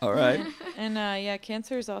happy. All right. And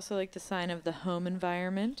Cancer is also like the sign of the home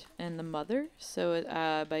environment and the mother. So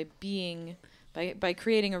by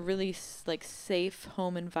creating a really like safe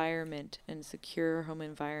home environment and secure home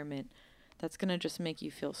environment, that's going to just make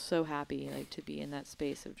you feel so happy, like to be in that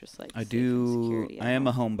space of just like security. I am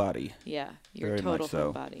a homebody. Yeah, you're Very a total much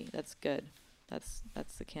so. homebody. That's good. That's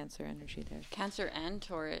the Cancer energy there. Cancer and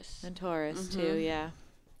Taurus. And Taurus too, yeah.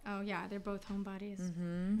 Oh yeah, they're both homebodies.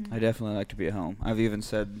 I definitely like to be at home. I've even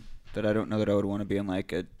said that I don't know that I would want to be in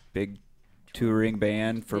like a big touring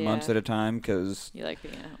band for months at a time, because you like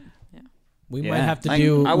being at home. Yeah. We might have to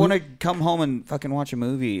do. I want to come home and fucking watch a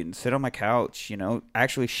movie and sit on my couch.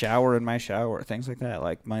 Actually shower in my shower, things like that.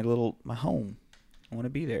 Like my home. I want to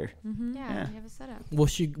be there. Yeah, you have a setup. Well,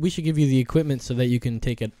 we should give you the equipment so that you can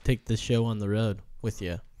take the show on the road with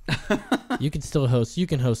you. You can still host. You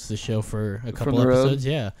can host the show for a couple episodes.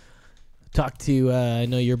 Yeah. Talk to I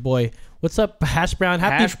know your boy. What's up, Hash Brown?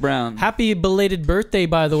 Happy belated birthday,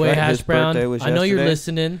 by the way, Hash Brown. I know you're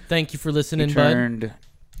listening. Thank you for listening, bud.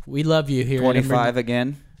 We love you here. 25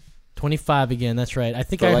 again. 25 again. That's right. I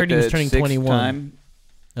think I heard he was turning 21. Time.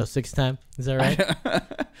 Oh, sixth time? Is that right?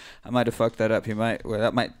 I might have fucked that up. He might. Well,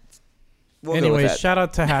 that might. Anyways, shout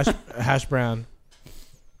out to Hash Brown.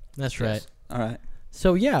 That's right. Yes. All right.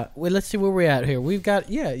 So let's see where we're at here. We've got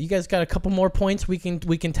you guys got a couple more points we can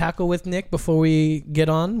tackle with Nick before we get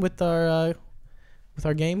on with our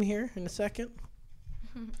game here in a second.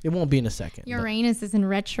 It won't be in a second. Uranus is in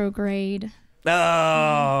retrograde.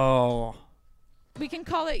 Oh. We can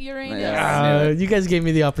call it Uranus. You guys gave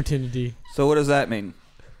me the opportunity. So what does that mean?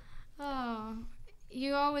 Oh,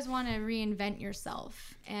 you always want to reinvent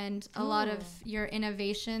yourself, and a lot of your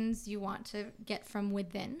innovations you want to get from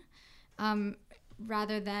within,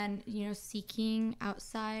 rather than seeking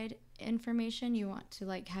outside information. You want to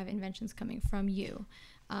like have inventions coming from you,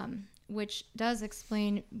 which does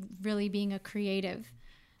explain really being a creative,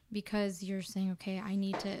 because you're saying, okay, I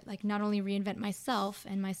need to like not only reinvent myself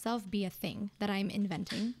and myself be a thing that I'm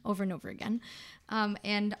inventing over and over again,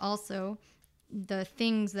 and also the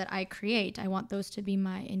things that I create, I want those to be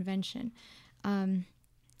my invention. So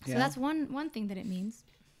that's one thing that it means.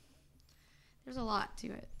 There's a lot to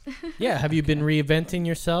it. Yeah, have you been reinventing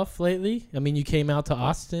yourself lately? I mean, you came out to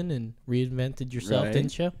Austin and reinvented yourself,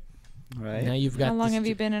 didn't you? Right. Now you've got. How long have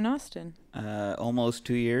you been in Austin? Almost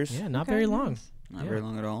 2 years. Yeah, not very long. Not very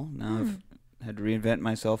long at all. Now I've had to reinvent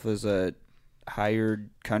myself as a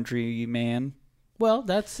hired country man. Well,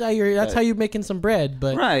 that's how you're making some bread,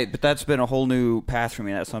 but but that's been a whole new path for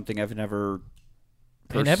me. That's something I've never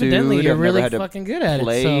pursued. And evidently, you're really had fucking good at it.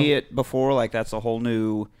 Play it before, like that's a whole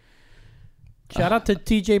new. Shout out to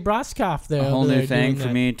TJ Broskoff there. A whole new thing for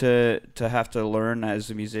me to have to learn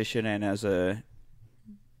as a musician and as a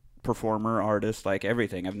performer, artist, like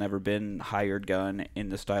everything. I've never been hired gun in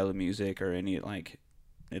the style of music or any like.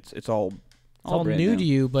 It's all new to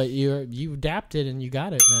you, but you adapted and you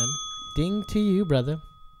got it, man. Ding to you, brother.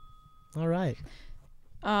 All right.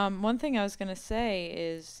 One thing I was going to say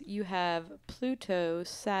is you have Pluto,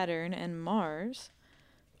 Saturn, and Mars.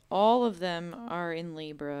 All of them are in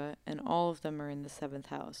Libra, and all of them are in the 7th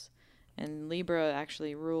house. And Libra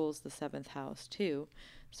actually rules the 7th house too.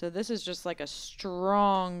 So this is just like a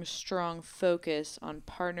strong focus on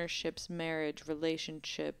partnerships, marriage,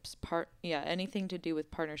 relationships, anything to do with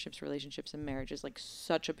partnerships, relationships, and marriage is like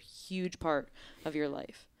such a huge part of your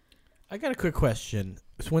life. I got a quick question.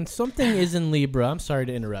 So when something is in Libra, I'm sorry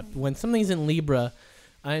to interrupt. When something's in Libra,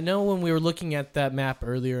 I know when we were looking at that map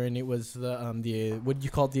earlier, and it was the what do you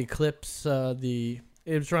call it, the eclipse? It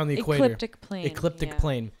was around the equator. Ecliptic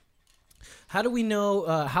plane. How do we know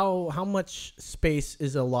how much space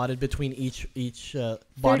is allotted between each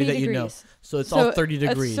body that you know? So it's all 30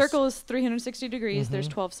 degrees. A circle is 360 degrees. There's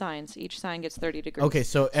 12 signs. Each sign gets 30 degrees. Okay,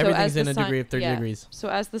 so everything's in a degree of 30 degrees. So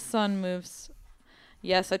as the sun moves,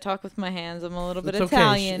 yes, I talk with my hands. I'm a little bit It's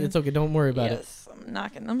Italian. Okay. It's okay. Don't worry about it. Yes, I'm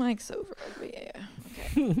knocking the mics over. But yeah.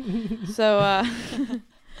 Okay. So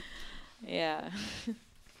yeah.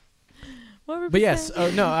 What were we But yes,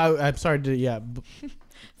 saying? no, I'm sorry to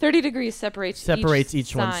 30 degrees separates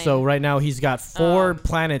each one. sign. So right now he's got 4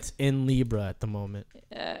 planets in Libra at the moment.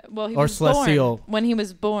 Well, he or was celestial. born. When he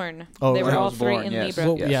was born, Oh, they were when he all was 3 born, in yes.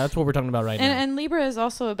 Libra. Well, yeah, that's what we're talking about right now. And Libra is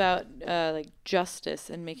also about like justice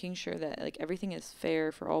and making sure that like everything is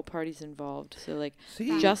fair for all parties involved. So like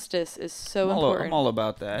justice is so important. I'm all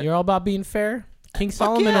about that. You're all about being fair? King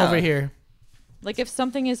Solomon over here. Like if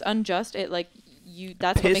something is unjust, it like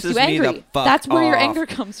that's what makes Pisses you me the angry. fuck That's where your off. anger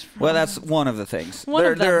comes from. Well, that's one of the things. One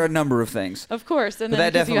of them. There are a number of things. Of course, and But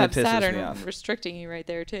then that because you have definitely pisses me Saturn off. restricting you right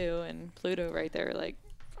there too, and Pluto right there, like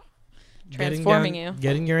transforming you.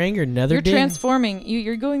 Getting your anger, another You're ding. transforming.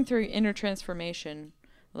 You're going through inner transformation,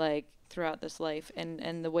 like throughout this life,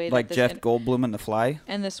 and the way Like that Jeff Goldblum in The Fly.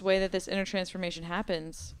 and this way that this inner transformation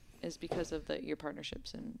happens is because of your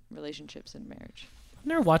partnerships and relationships and marriage. I've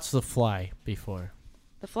never watched The Fly before.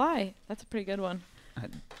 The Fly, that's a pretty good one.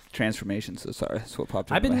 Transformation. So sorry, that's what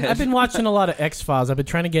popped I've into my been head. I've been watching a lot of X-Files. I've been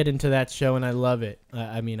trying to get into that show, and I love it.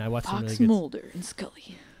 I mean, I watched some really Fox good. Mulder and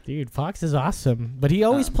Scully. Dude, Fox is awesome, but he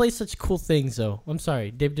always plays such cool things. Though I'm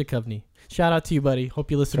sorry, Dave Duchovny. Shout out to you, buddy.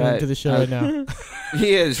 Hope you're listening Right. to the show right now.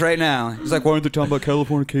 He is right now. He's like, why aren't they talking about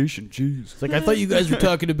Californication? Jeez. It's like, I thought you guys were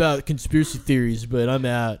talking about conspiracy theories, but I'm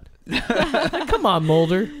out. Come on,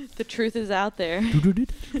 Mulder. The truth is out there.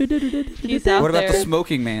 He's out What about there. the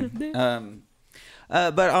smoking man?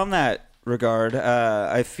 But on that regard,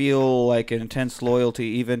 I feel like an intense loyalty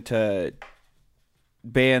even to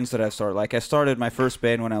bands that I've started. Like I started my first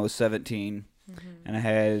band when I was 17, and I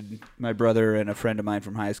had my brother and a friend of mine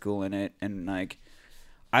from high school in it, and like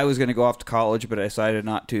I was gonna go off to college, but I decided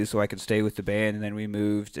not to, so I could stay with the band. And then we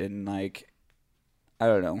moved, and like I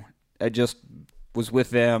don't know, I just was with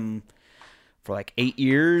them for like 8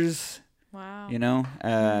 years. Wow. You know,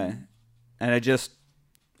 and I just,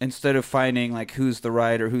 instead of finding like who's the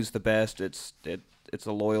right or who's the best, it's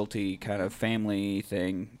a loyalty kind of family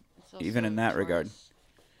thing, It's also even in that regard. Taurus.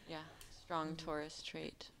 Yeah, strong Taurus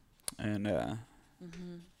trait. And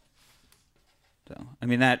Mm-hmm. so I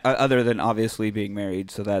mean that other than obviously being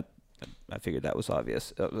married, so that I figured that was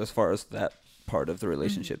obvious as far as that part of the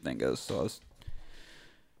relationship thing goes. So I was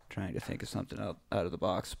trying to think of something out of the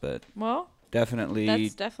box, but Well, definitely.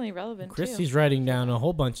 that's definitely relevant Christy's too. writing down a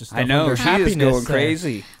whole bunch of stuff. I know under she is happiness, going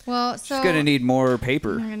crazy. Well, so She's gonna need more I'm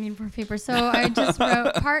paper. gonna need more paper. So I just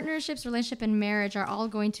wrote partnerships, relationship, and marriage are all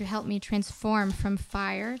going to help me transform from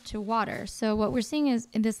fire to water. So what we're seeing is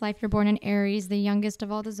in this life, you're born in Aries, the youngest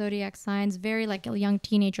of all the zodiac signs, very like a young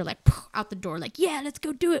teenager, like out the door, like, yeah, let's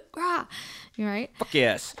go do it. Rah. You're right. Fuck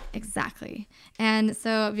yes. Exactly. And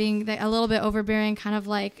so being a little bit overbearing, kind of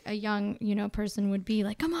like a young, person would be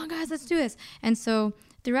like, come on guys, let's do this. And so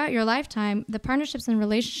throughout your lifetime, the partnerships and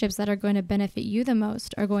relationships that are going to benefit you the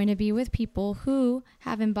most are going to be with people who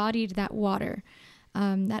have embodied that water,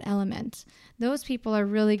 that element. Those people are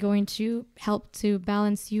really going to help to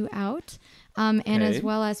balance you out. And as Okay.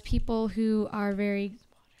 well as people who are very,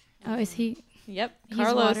 is he? Yep. He's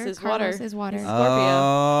Carlos water. is Carlos water. is water. He's Scorpio.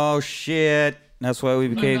 Oh shit! That's why we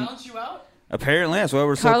became. you out? Apparently, that's why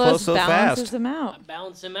we're so Carlos close so balances fast. him out.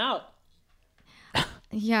 Balance him out.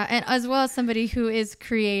 Yeah, and as well as somebody who is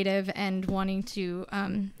creative and wanting to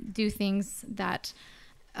do things that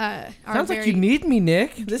are Sounds like very you need me,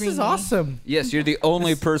 Nick. This is dreamy. awesome. Yes, you're the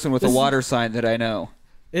only person with a this is- water sign that I know.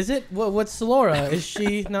 Is it? What's Laura? Is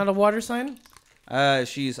she not a water sign?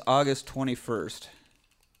 She's August 21st.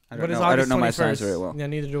 I don't What is know. August I don't know my 21st? signs very well. Yeah,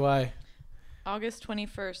 neither do I. August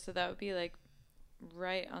 21st, so that would be like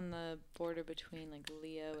right on the border between like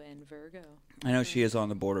Leo and Virgo. I know she is on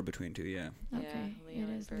the border between two. Yeah. Okay, Yeah, Leo it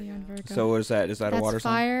and is Leo and Virgo. Virgo. So what is that? Is that That's a water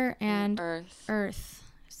sign? fire and Earth. earth.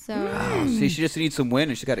 So So See, she just needs some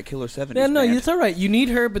wind, and she got a killer 70s. Yeah, no, band. it's all right. You need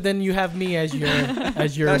her, but then you have me as your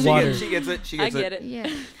No, water. she gets it. She I gets get it. yeah,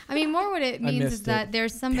 I mean, more what it means is missed that it.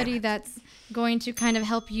 there's somebody that's going to kind of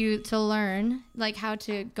help you to learn like how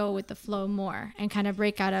to go with the flow more and kind of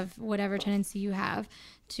break out of whatever tendency you have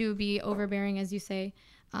to be overbearing, as you say.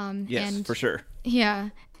 Yes, and for sure. Yeah.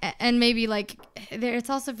 And maybe like there, it's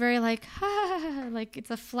also very like, like it's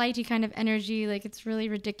a flighty kind of energy. Like it's really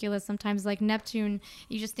ridiculous sometimes. Like Neptune,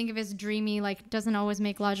 you just think of as dreamy, like doesn't always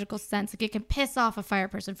make logical sense. Like it can piss off a fire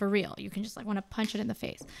person for real. You can just like want to punch it in the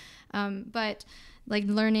face. But like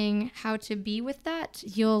learning how to be with that,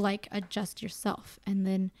 you'll like adjust yourself, and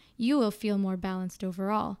then you will feel more balanced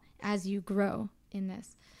overall as you grow in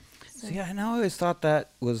this. So, See, I know I always thought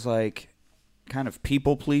that was like kind of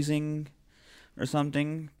people pleasing or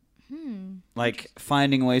something. Like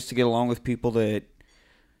finding ways to get along with people that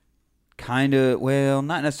kind of, well,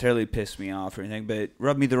 not necessarily piss me off or anything, but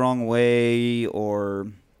rub me the wrong way or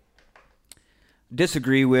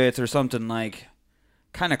disagree with or something, like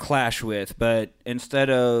kind of clash with. But instead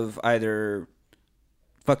of either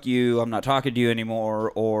fuck you, I'm not talking to you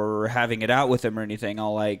anymore, or having it out with them or anything,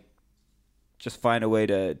 I'll like just find a way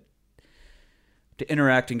to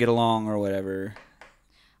interact and get along or whatever.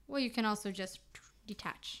 well, you can also just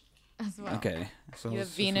detach as well. Okay. So You have it's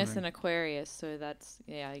just Venus wondering- and Aquarius, so that's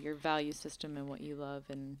your value system and what you love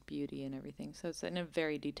and beauty and everything. So it's in a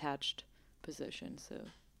very detached position. So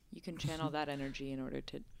you can channel that energy in order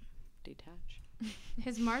to detach.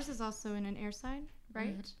 His Mars is also in an air sign,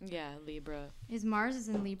 right? Yeah, Libra. His Mars is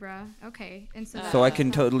in Libra. Okay, and so So I that's-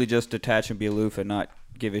 can totally just detach and be aloof and not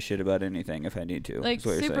give a shit about anything if I need to. Like is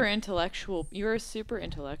what you're super saying. intellectual. You're a super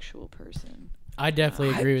intellectual person. I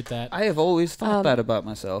definitely agree with that. I have always thought that about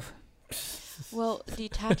myself. Well,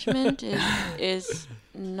 detachment is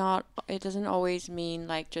not. It doesn't always mean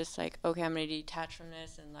like just like okay, I'm gonna detach from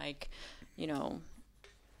this and like, you know.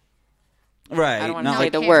 Right. I don't want not to say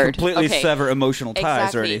like the word. completely Okay. sever emotional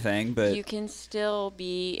ties or Exactly. anything, but You can still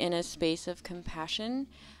be in a space of compassion,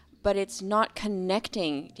 but it's not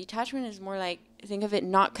connecting. Detachment is more like, think of it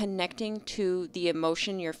not connecting to the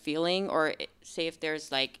emotion you're feeling, or say if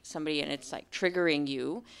there's like somebody and it's like triggering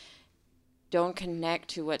you, don't connect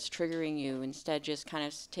to what's triggering you. Instead, just kind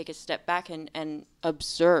of take a step back and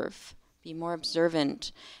observe. Be more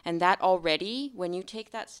observant. And that already, when you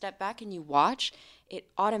take that step back and you watch, it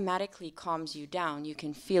automatically calms you down. You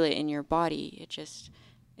can feel it in your body.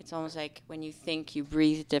 It's almost like when you think, you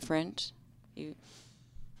breathe different. You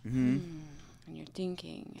and you're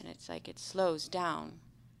thinking, and it's like it slows down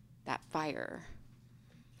that fire.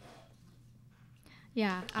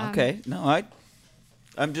 yeah. okay. No,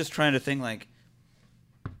 I'm just trying to think like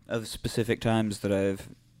of specific times that I've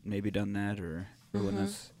maybe done that or when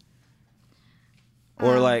this.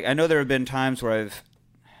 Or like I know there have been times where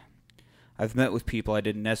I've met with people I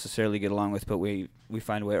didn't necessarily get along with, but we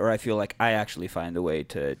find a way, or I feel like I actually find a way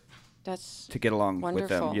to That's get along with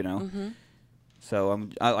them, wonderful. you know. Mm-hmm. So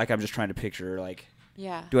I'm just trying to picture like,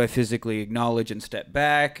 Yeah. do I physically acknowledge and step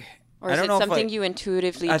back? Or I is don't it know if something you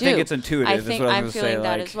intuitively I do? think it's intuitive. I is think what I I'm was feeling gonna say.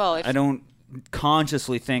 that like, as well. If I don't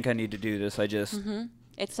consciously think I need to do this. I just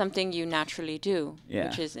it's something you naturally do, Yeah.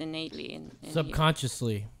 which is innately in you.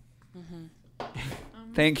 Subconsciously.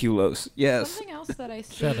 thank you, Los. Yes. Something else that I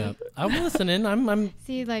see. Shut up. I'm listening. I'm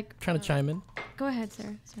See, like, trying to chime in. go ahead,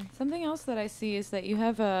 sir. Sorry. Something else that I see is that you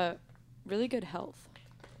have a really good health,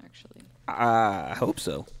 actually. I hope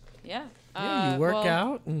so. Yeah. Yeah, you work well,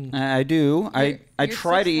 out. And I do. I your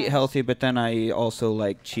try to eat sixth healthy, but then I also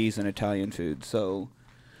like cheese and Italian food. So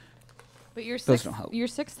But your Those sixth, don't help. your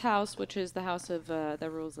sixth house, which is the house of that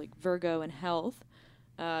rules like Virgo and health,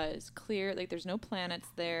 is clear. Like there's no planets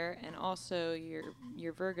there, and also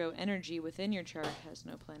your Virgo energy within your chart has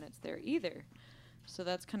no planets there either. So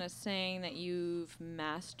that's kind of saying that you've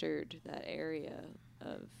mastered that area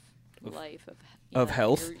of life Of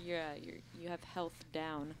health? You have health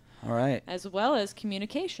down, all right, as well as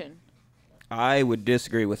communication. I would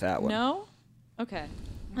disagree with that one. No, okay.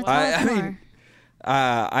 Tell I- us I mean, more.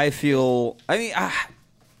 I feel. I mean,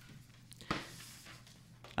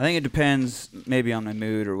 I think it depends maybe on my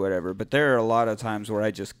mood or whatever. But there are a lot of times where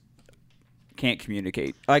I just can't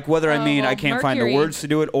communicate. Like whether I Oh, mean I well, can't find the Mercury- words to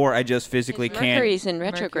do it, or I just physically can't Mercury's in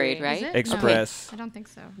retrograde, Mercury. Is right? it? express. I don't think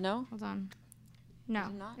so. No? Hold on. No, Is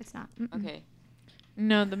it not? it's not. Mm-mm. Okay.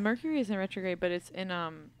 No, the Mercury is in retrograde, but it's in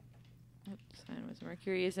what sign was it?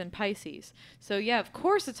 Mercury is in Pisces. So yeah, of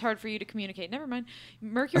course it's hard for you to communicate. Never mind.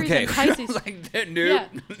 Mercury's Okay, in Pisces. like that, Yeah,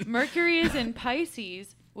 dude. Mercury is in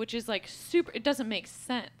Pisces, which is like super. It doesn't make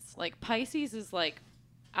sense. Like Pisces is like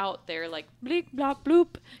out there, like bleep, blop,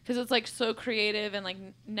 bloop, because it's like so creative, and like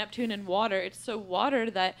Neptune and water, it's so water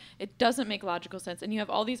that it doesn't make logical sense. And you have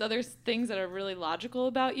all these other things that are really logical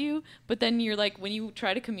about you, but then you're like, when you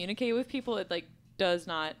try to communicate with people, it like does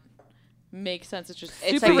not make sense. It's just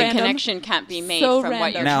It's super like random. the connection can't be made So from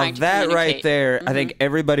what you're random. Now trying to that communicate. right there, I think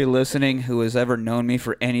everybody listening who has ever known me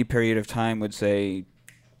for any period of time would say,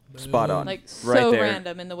 spot on. Like right so there.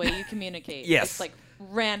 random in the way you communicate. Yes. It's like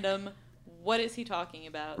random. What is he talking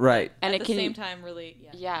about? Right. But And at it the can- same time, really, yeah.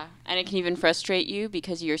 Yeah, and it can even frustrate you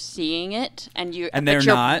because you're seeing it and And but they're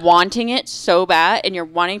you're not. wanting it so bad, and you're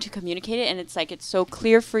wanting to communicate it, and it's like it's so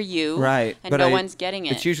clear for you, Right. And but no one's getting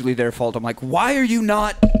it. It's usually their fault. I'm like, why are you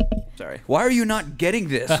not? Sorry. Why are you not getting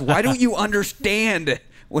this? Why don't you understand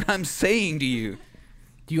what I'm saying to you?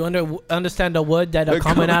 Do you understand the word that are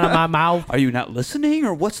coming out of my mouth? Are you not listening,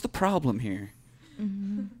 or what's the problem here?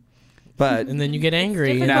 But And then you get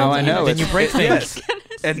angry. difficult now to I know Then you it's- break things. Yes.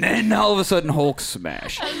 And then all of a sudden, Hulk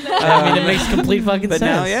smash. I mean, it makes complete fucking But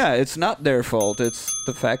sense. now, yeah, it's not their fault. It's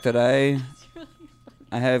the fact that I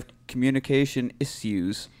have communication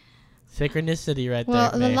issues. Synchronicity right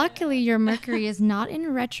Well, there. man. luckily your Mercury is not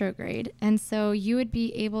in retrograde, and so you would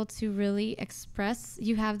be able to really express.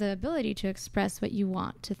 You have the ability to express what you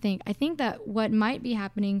want to think. I think that what might be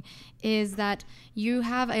happening is that you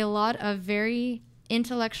have a lot of very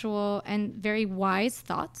intellectual and very wise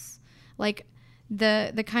thoughts, like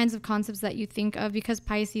the kinds of concepts that you think of, because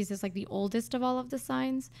Pisces is like the oldest of all of the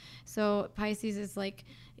signs. So Pisces is like,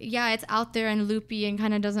 yeah, it's out there and loopy and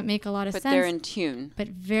kind of doesn't make a lot of but sense, they're in tune. but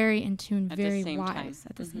very in tune, At the very same time. wise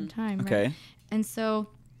at the same time. Right? Okay. And so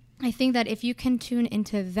I think that if you can tune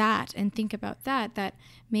into that and think about that, that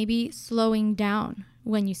maybe slowing down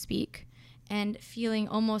when you speak and feeling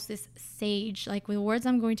almost this sage, like the words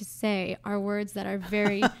I'm going to say are words that are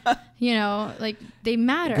very, like they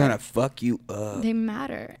matter. I'm gonna fuck you up. They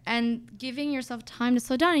matter. And giving yourself time to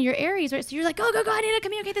slow down. And you're Aries, right? So you're like, go, I need to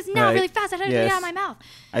communicate this now Right. really fast. I have to get it out of Yes. my mouth.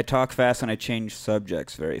 I talk fast and I change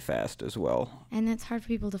subjects very fast as well. And it's hard for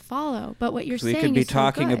people to follow. But what you're So we saying could be is so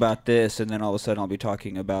talking good. about this, and then all of a sudden I'll be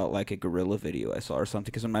talking about like a gorilla video I saw or something.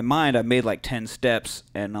 Because in my mind I made like 10 steps,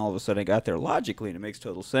 and all of a sudden I got there logically, and it makes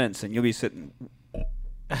total sense. And you'll be sitting,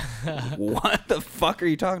 what the fuck are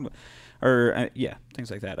you talking about? Or yeah,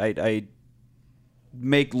 things like that. I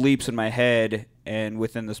make leaps in my head, and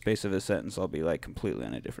within the space of a sentence I'll be like completely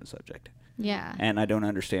on a different subject, Yeah. and I don't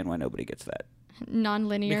understand why nobody gets that.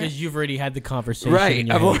 Non-linear. because you've already had the conversation. in Right,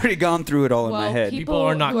 your I've head. already gone through it all in my Well, head. People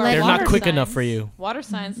are not- who are they're not water quick enough signs- for you. Water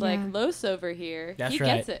signs Yeah. like Los over here. That's he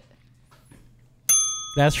right. gets it.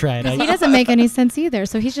 That's right. He doesn't make any sense either.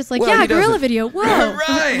 So he's just like, Well, yeah, he gorilla doesn't. video. Whoa.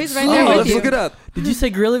 Right. He's right there Oh, with let's you. look it up. Did you say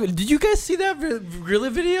gorilla? Did you guys see that gorilla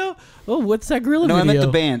video? Oh, what's that gorilla No, I video? meant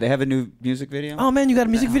the band. They have a new music video. Oh man, you got a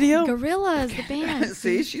music video? Gorillas, the band.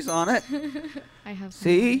 See, she's on it. I have.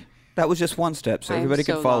 See, that was just one step, so I'm everybody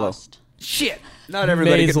so can follow. lost. Shit, not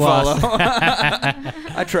everybody May's can lost. follow.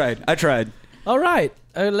 I tried. All right,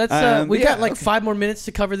 let's. We yeah, got like okay. 5 more minutes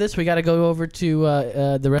to cover this. We got to go over to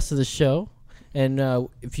the rest of the show, and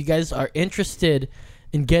if you guys are interested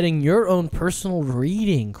in getting your own personal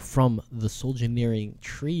reading from the Soulgineering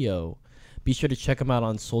Trio, be sure to check them out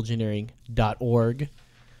on soulgineering.org.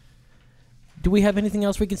 Do we have anything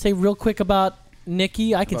else we can say real quick about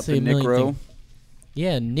Nikki? I can About say the a million Necro. things.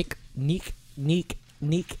 Yeah,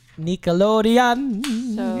 Nickelodeon.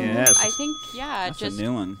 So Yes. I think That's just a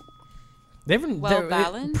new one. They've well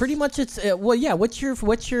balanced? Pretty much, it's well, yeah. What's your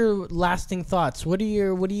lasting thoughts? What are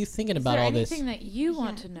you thinking Is about there all this? anything that you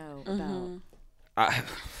want to know Mm-hmm. about?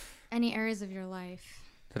 Any areas of your life.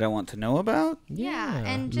 That I want to know about. Yeah,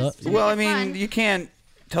 and Lo- just to Well, I make it mean, fun, you can't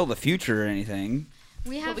tell the future or anything.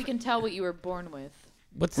 we But have. we can tell what you were born with.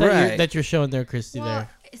 What's that Right. that you're showing there, Christy? well,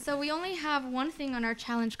 there. so we only have one thing on our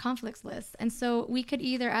challenge conflicts list, and so we could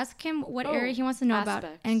either ask him what Oh, area he wants to know about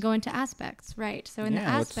aspects. and go into aspects, right? So in the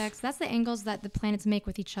Yeah, let's- aspects, that's the angles that the planets make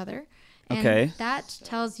with each other. And Okay. that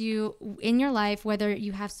tells you in your life whether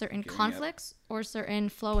you have certain me up. conflicts or certain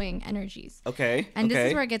flowing energies. Okay. And okay. this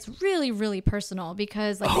is where it gets really, really personal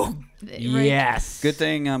because, like, Oh, right? Yes. Good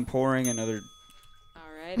thing I'm pouring another All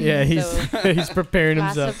right. Yeah, he's So, he's preparing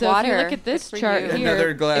Glass himself. of so if you water. look at this Good for chart you. here,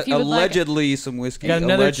 another glass. if you would like- Allegedly, some whiskey. Got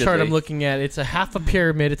another chart I'm Allegedly. looking at. It's a half a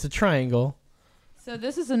pyramid. It's a triangle. So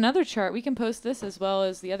this is another chart. We can post this as well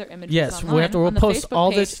as the other images. Yes, online we have to. We'll on the post Facebook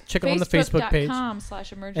all page, this. Check it on the Facebook page.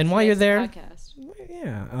 Facebook.com/emergency And while you're there- podcast.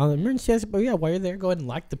 Yeah, on emergency. But yeah, while you're there, go ahead and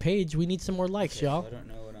like the page. We need some more likes, y'all. I don't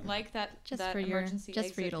know what I'm. Like that. just that for you emergency to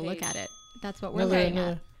exit look page. at it. That's what we're Okay. looking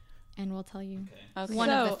at, and we'll tell you Okay.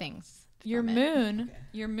 one of the So, things. Your from it. moon.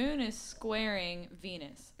 Your moon is squaring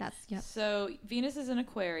Venus. That's yep. So Venus is in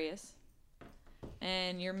Aquarius,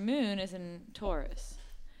 and your moon is in Taurus.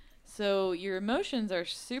 So your emotions are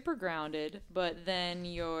super grounded, but then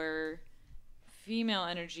your female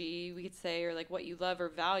energy, we could say, or like what you love or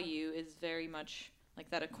value, is very much like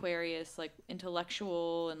that Aquarius, like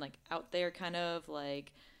intellectual and like out there kind of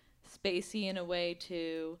like spacey in a way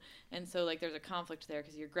too. And so like there's a conflict there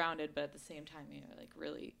because you're grounded, but at the same time you're like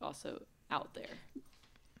really also out there.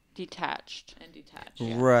 Detached. And detached.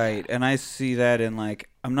 Yeah. Right, and I see that in like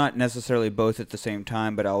I'm not necessarily both at the same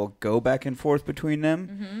time, but I'll go back and forth between them.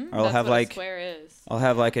 Mm-hmm. Or I'll That's have what like a square is. I'll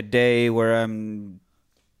have like a day where I'm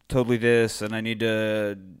totally this, and I need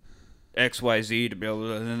to XYZ to be able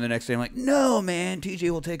to, and then the next day I'm like, no man, TJ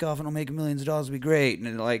will take off and I'll make millions of dollars, it'll be great, and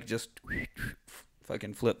it like just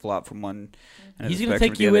fucking flip flop from one. end of He's the gonna spectrum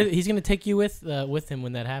take to you the other. with. He's gonna take you with him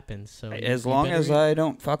when that happens. So As you long better as be- I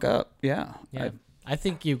don't fuck up, yeah. Yeah. I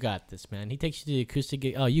think you got this, man. He takes you to the acoustic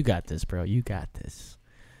gig. Oh, you got this, bro. You got this.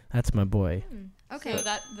 That's my boy. Okay. So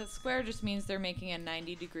that the square just means they're making a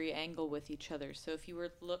 90-degree angle with each other. So if you were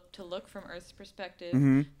to look from Earth's perspective,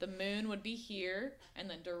 Mhm. the moon would be here, and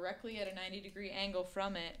then directly at a 90-degree angle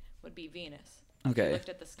from it would be Venus. If you Okay, looked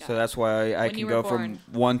at the sky. so that's why I When can you were go born.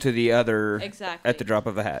 from one to the other Exactly. at the drop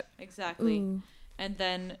of a hat. Exactly. Ooh, And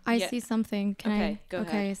then I yeah, see something. Can Okay, I? go okay,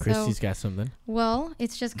 ahead. so Christy's got something. well,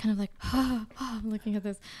 it's just kind of like I'm looking at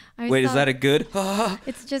this. I Wait, is saw- that a good?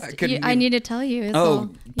 It's just I couldn't I give- need to tell you. Is Oh, all.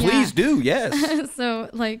 please Yeah. do. Yes. So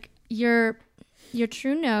like your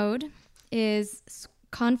true node is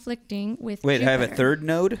conflicting with. Wait, I have a Jupiter. third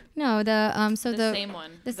node. No, the so the the same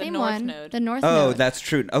one. the same north one, node. the north Oh, node. that's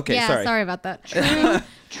true. Okay, yeah, sorry. about that.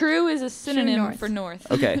 True is a synonym north. for north.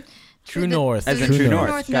 Okay. True the- North. As in the true north.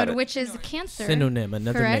 north Got node, it. which is Cancer. Synonym,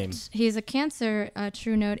 another Correct. name. He's a Cancer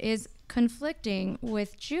true node is conflicting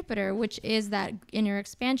with Jupiter, which is that inner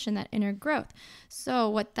expansion, that inner growth. So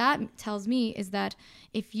what that tells me is that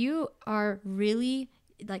if you are really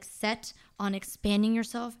like set on expanding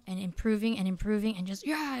yourself and improving and just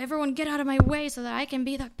everyone get out of my way so that I can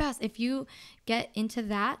be the best. If you get into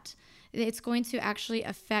that, it's going to actually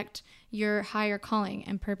affect your higher calling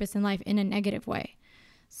and purpose in life in a negative way.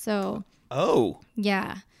 So Oh,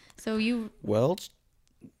 yeah. So you well.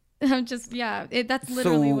 I'm just that's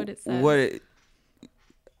literally so what it says. What? It,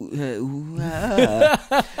 Well,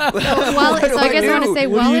 so I guess I want to say,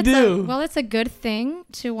 What do you do? while it's a good thing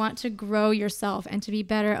to want to grow yourself and to be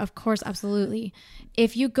better, of course, absolutely.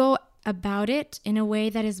 If you go about it in a way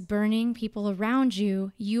that is burning people around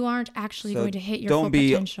you, you aren't actually So going to hit your don't full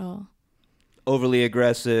be- potential. overly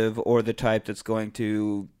aggressive or the type that's going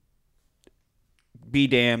to be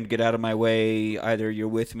damned, get out of my way. Either you're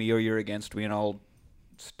with me or you're against me, and I'll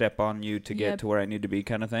step on you to get Yep. to where I need to be,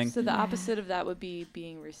 kind of thing. So the opposite of that would be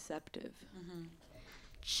being receptive.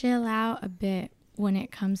 Chill out a bit when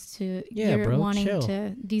it comes to Yeah, your bro, wanting chill.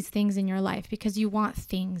 to these things in your life, because you want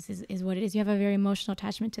things is what it is. You have a very emotional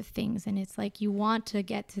attachment to things, and it's like you want to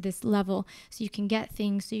get to this level so you can get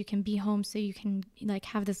things, so you can be home, so you can like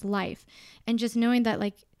have this life. And just knowing that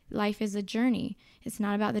like life is a journey. It's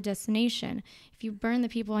not about the destination. If you burn the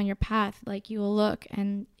people on your path, like you will look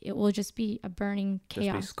and it will just be a burning Just be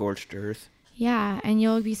chaos. scorched earth. Yeah, and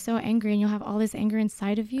you'll be so angry and you'll have all this anger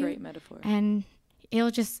inside of you. Great metaphor. And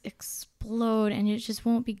it'll just explode and it just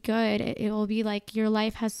won't be good. It will be like your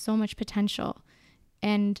life has so much potential.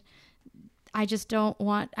 And I just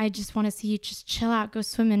want to see you just chill out, go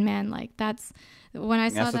swimming, man. Like that's when I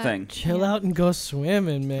saw That's the that. thing. Chill out and go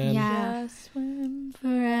swimming, man. Yeah. Just swim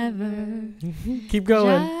Forever. Keep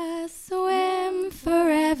going. Just swim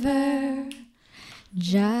forever.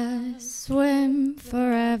 Just swim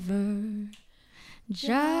forever.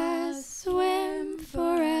 Just swim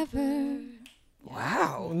forever.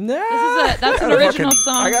 Wow. No. That's an original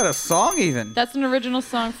song. I got a song even. That's an original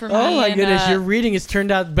song for me. Oh my and, goodness, your reading has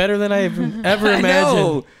turned out better than I've ever I imagined.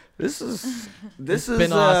 know. This is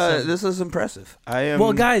been awesome. This is impressive. I am.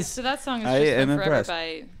 Well, guys, So that song is I just am Live Forever impressed.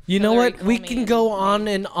 by you know Hillary what? We Comey can and go me. on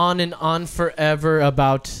and on and on forever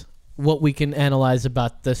about what we can analyze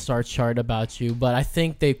about the star chart about you, but I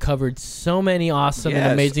think they've covered so many awesome and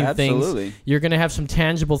Yes, amazing absolutely. things. You're going to have some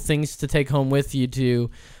tangible things to take home with you to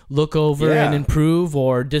look over Yeah. and improve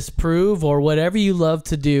or disprove or whatever you love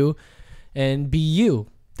to do and be you.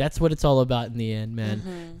 That's what it's all about in the end,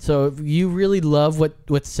 man. So if you really love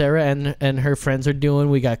what Sarah and her friends are doing,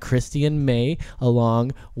 we got Christy and May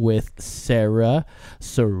along with Sarah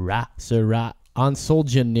on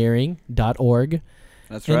soulgeneering.org.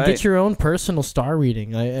 That's And right. get your own personal star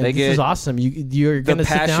reading. This get is awesome. You're the gonna sit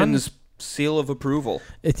down. passion's seal of approval.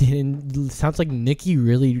 It sounds like Nikki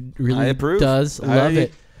really I approve. does love I-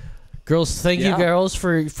 it. Girls, thank you, Yeah. girls,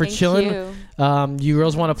 for Thank chilling. you. You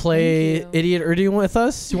girls want to play Thank you. Idiot or Idiom with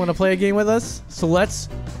us? You want to play a game with us? So let's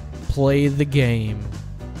play the game.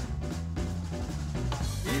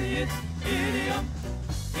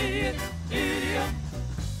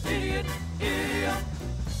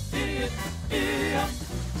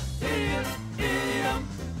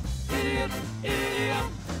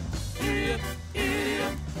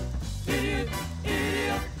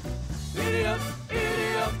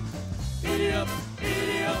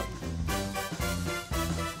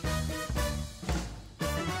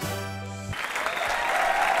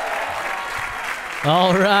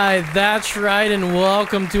 All right, that's right, and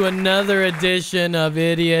welcome to another edition of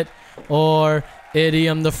Idiot or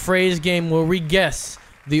Idiom, the phrase game where we guess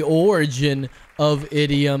the origin of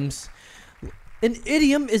idioms. An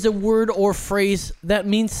idiom is a word or phrase that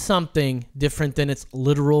means something different than its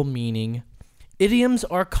literal meaning. Idioms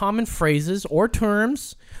are common phrases or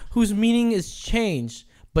terms whose meaning is changed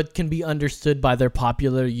but can be understood by their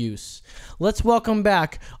popular use. Let's welcome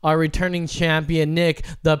back our returning champion, Nick,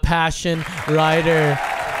 the Passion Rider.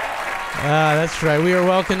 That's right. We are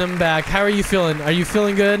welcoming him back. How are you feeling? Are you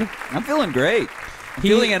feeling good? I'm feeling great. I'm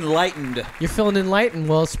feeling enlightened. You're feeling enlightened.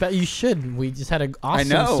 Well, you should. We just had an awesome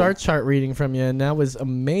know. start chart reading from you, and that was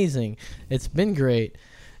amazing. It's been great.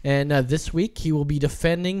 And this week, he will be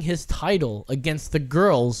defending his title against the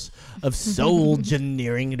girls of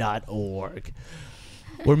SoulGeneering.org.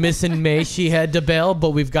 We're missing May. She had to bail,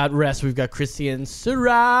 but we've got rest. We've got Christy and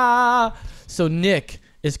Sarah. So Nick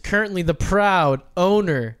is currently the proud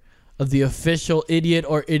owner of the official Idiot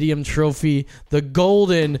or Idiom trophy, the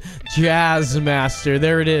Golden Jazz Master.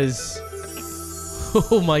 There it is.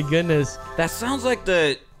 Oh my goodness. That sounds like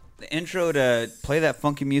the intro to Play That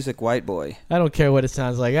Funky Music, White Boy. I don't care what it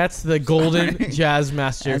sounds like. That's the Golden Jazz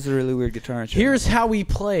Master. That's a really weird guitar intro. Here's how we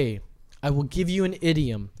play. I will give you an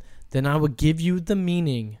idiom. Then I will give you the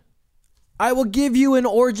meaning. I will give you an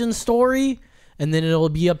origin story, and then it will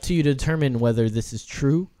be up to you to determine whether this is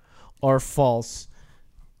true or false.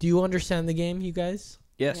 Do you understand the game, you guys?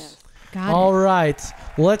 Yes. Got it. All right.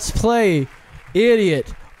 Let's play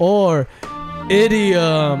Idiot or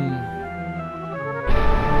Idiom.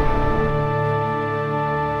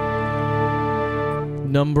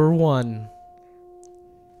 Number 1.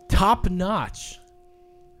 Top notch.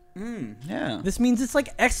 Yeah. This means it's like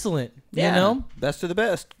excellent, Yeah. you know? Best of the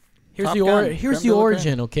best. Here's Top the gun. here's Creme the de la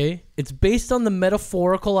origin, okay? It's based on the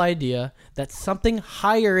metaphorical idea that something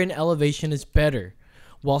higher in elevation is better,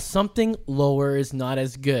 while something lower is not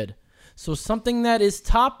as good. So something that is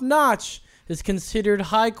top notch is considered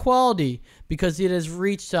high quality because it has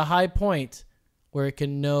reached a high point where it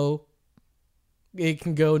can go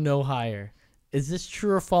no higher. Is this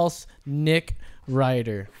true or false, Nick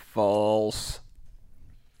Ryder? False.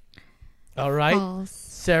 All right. False.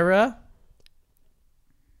 Sarah,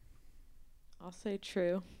 I'll say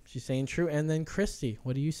true. she's saying true. And then Christy,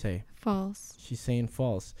 what do you say? False. She's saying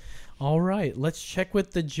false. All right. Let's check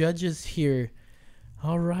with the judges here.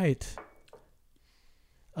 All right.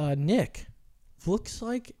 Nick, looks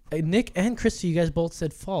like Nick and Christy, you guys both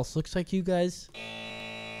said false. Looks like you guys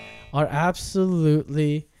are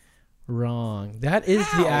absolutely wrong. That is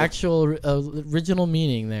the actual original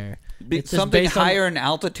meaning there. It's just Something based on- higher in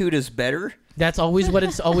altitude is better? That's always what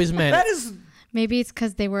it's always meant. That is... Maybe it's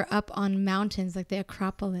because they were up on mountains like the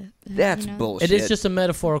Acropolis. That's you know? bullshit. It is just a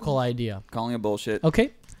metaphorical idea. Calling it bullshit.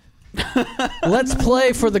 Okay. Let's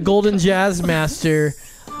play for the Golden Jazz Master.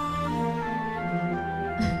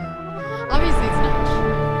 Obviously, it's not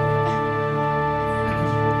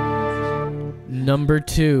Number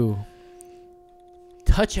 2.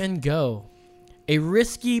 Touch and go. A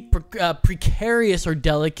risky, precarious, or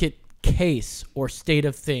delicate case or state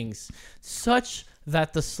of things, such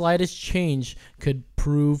that the slightest change could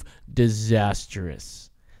prove disastrous.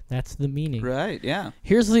 That's the meaning. Right, yeah.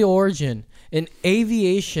 Here's the origin. In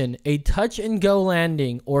aviation, a touch-and-go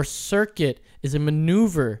landing or circuit is a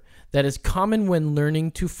maneuver that is common when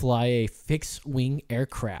learning to fly a fixed-wing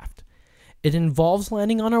aircraft. It involves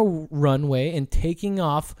landing on a runway and taking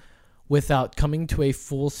off without coming to a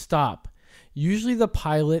full stop. Usually the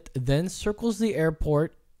pilot then circles the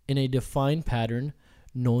airport in a defined pattern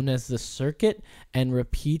known as the circuit and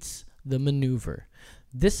repeats the maneuver.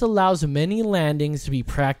 This allows many landings to be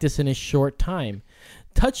practiced in a short time.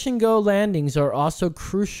 Touch and go landings are also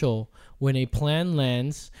crucial when a plane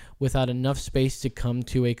lands without enough space to come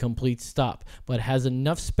to a complete stop, but has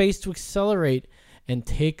enough space to accelerate and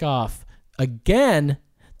take off again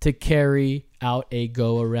to carry out a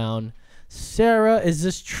go around. Sarah, is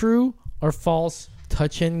this true or false?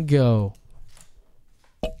 Touch and go.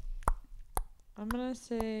 I'm going to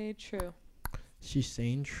say true. She's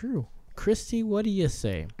saying true. Christy, what do you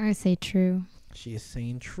say? I say true. She is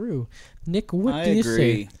saying true. Nick, what I do you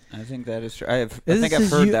agree. say? I think that is true. I think This I've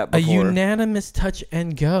is heard that a before. unanimous touch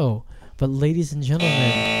and go. But ladies and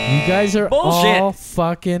gentlemen, you guys are Bullshit. all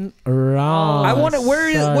fucking wrong. I want to.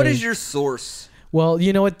 What Sorry. is your source? Well,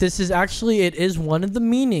 you know what? This is actually, it is one of the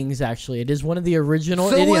meanings, actually. It is one of the original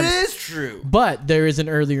So idioms. it is true. But there is an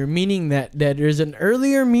earlier meaning that there's an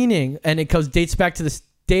earlier meaning, and it dates back to the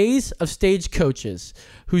days of stagecoaches,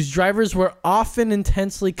 whose drivers were often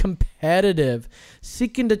intensely competitive,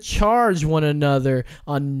 seeking to charge one another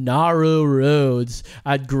on narrow roads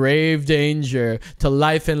at grave danger to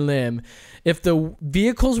life and limb. If the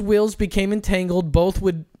vehicle's wheels became entangled, both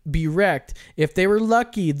would be wrecked. If they were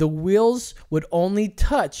lucky, the wheels would only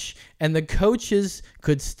touch and the coaches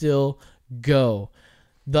could still go,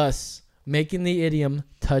 thus making the idiom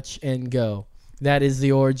touch and go. That is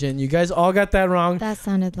the origin. You guys all got that wrong. That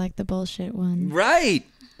sounded like the bullshit one. Right.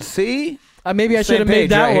 See? Maybe I Same should have made page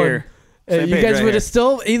that right one. here. Same You page guys right would here. have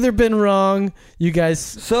still either been wrong. You guys.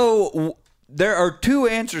 So there are two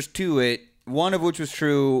answers to it. One of which was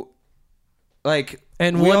true. Like,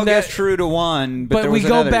 And we one all that- guessed true to one, but, But there we was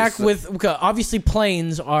go another, back so- with okay, obviously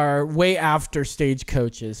planes are way after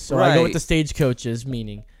stagecoaches, so I go with Right. the stagecoaches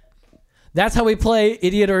meaning. That's how we play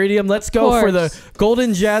idiot or idiom. Let's go for the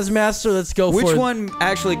Golden Jazz Master. Let's go Which for one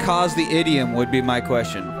actually caused the idiom would be my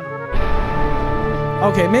question.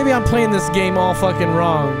 Okay, maybe I'm playing this game all fucking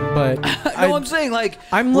wrong, but No, I'm saying like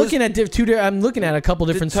I'm was- looking at I'm looking at a couple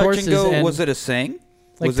did different touch sources. and go, and was it a saying?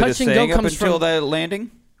 Like, Was it a touch and go saying up comes until from- that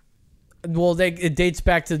landing? Well, it dates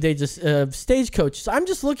back to the days of stagecoaches. I'm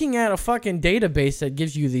just looking at a fucking database that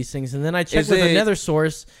gives you these things, and then I checked Is with it- another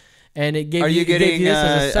source, and it gave Are you it gave getting this as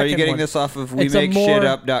a are you second getting one. this off of It's a more-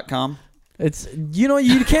 WeMakeShitUp.com? It's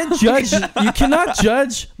you can't judge you cannot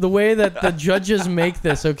judge the way that the judges make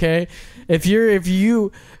this. Okay,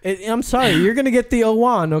 I'm sorry, you're gonna get the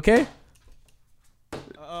O1. Okay.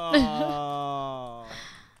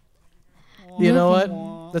 You know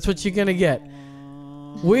what? That's what you're gonna get.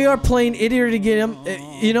 We are playing idiot or idiom.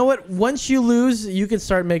 You know what? Once you lose, you can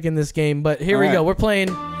start making this game. But here we All right. go. We're playing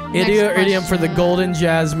idiot or idiom for the question. Golden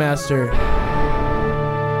Jazz Master.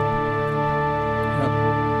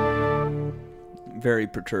 Very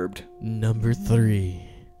perturbed. Number 3.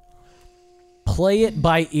 Play it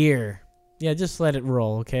by ear. Yeah, just let it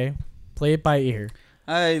roll, okay? Play it by ear.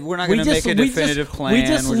 We're not going to make a definitive plan. We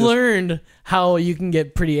just We're learned how you can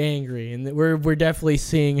get pretty angry, and we're definitely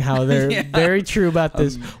seeing how they're very true about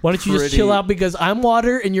this. Why don't you just chill pretty- out, because I'm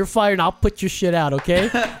water and you're fire, and I'll put your shit out, okay?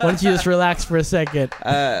 Why don't you just relax for a second?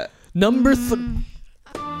 Number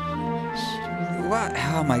What?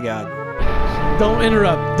 Oh my God. Don't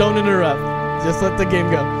interrupt. Don't interrupt. Just let the game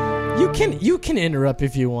go. You can interrupt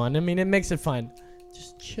if you want. I mean, it makes it fun.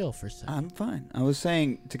 Just chill for a second. I'm fine. I was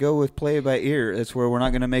saying to go with play by ear. That's where we're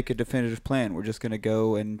not going to make a definitive plan. We're just going to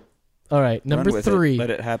go and All right, run number with 3. It. Let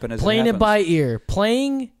it happen as Playing it it happens. by ear.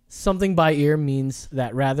 Playing something by ear means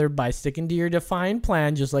that rather by sticking to your defined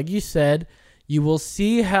plan, just like you said, you will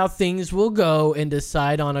see how things will go and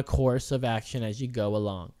decide on a course of action as you go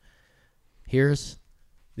along. Here's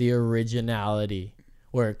the originality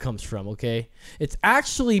where it comes from, okay? It's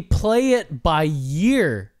actually play it by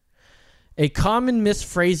ear. A common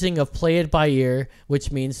misphrasing of play it by ear,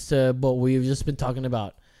 which means to what we've just been talking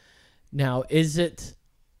about. Now,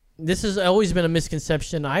 this has always been a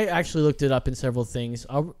misconception. I actually looked it up in several things.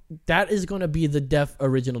 That is going to be the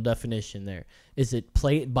original definition there. Is it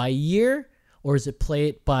play it by ear or is it play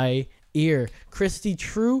it by ear? Christy,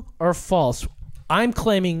 true or false? I'm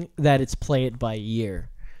claiming that it's play it by ear.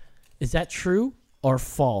 Is that true or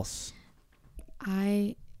false?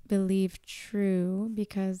 I believe true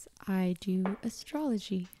because I do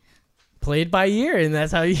astrology. Play it by ear, and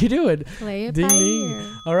that's how you do it. Play it Ding, by ding.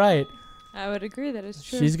 ear. All right. I would agree that it's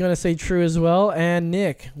true. She's going to say true as well. And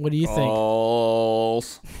Nick, what do you think?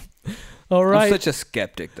 False. All right. I'm such a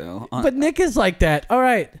skeptic, though. But Nick is like that. All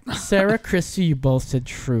right. Sarah, Christy, you both said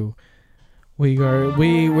true.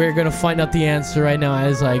 We're gonna find out the answer right now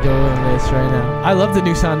as I go in this right now. I love the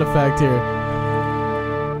new sound effect here.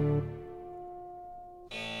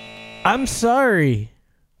 I'm sorry,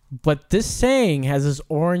 but this saying has its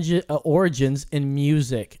origins in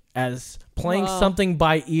music as playing Wow. something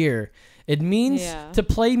by ear. It means Yeah. to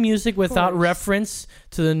play music without course. reference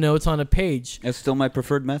to the notes on a page. It's still my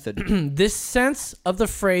preferred method. This sense of the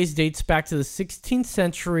phrase dates back to the 16th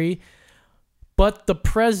century, but the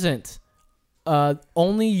present the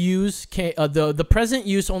present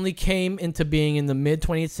use only came into being in the mid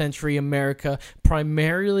 20th century America,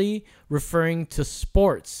 primarily referring to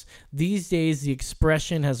sports. These days, the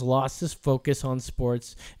expression has lost its focus on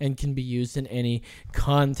sports and can be used in any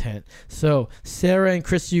content. So, Sarah and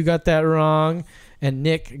Chris, you got that wrong. And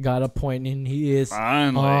Nick got a point, and he is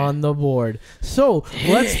on the board. So,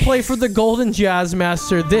 let's play for the Golden Jazz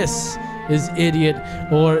Master. This is Idiot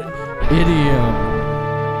or Idiom.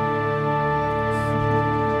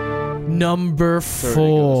 Number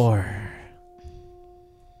 4.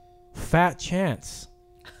 Fat chance.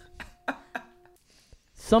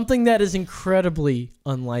 Something that is incredibly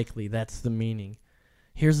unlikely. That's the meaning.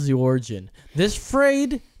 Here's the origin. This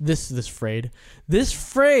phrase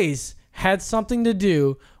had something to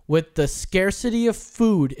do with the scarcity of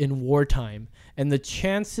food in wartime, and the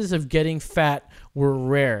chances of getting fat were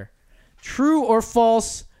rare. True or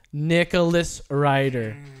false, Nicholas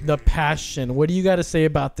Ryder? The Passion. What do you got to say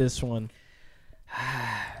about this one?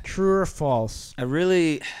 True or false?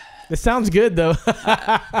 It sounds good, though.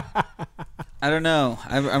 I don't know.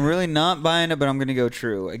 I'm really not buying it, but I'm going to go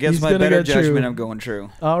true. Against my better judgment, I'm going true.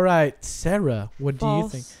 All right. Sarah, what do you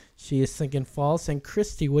think? She is thinking false. And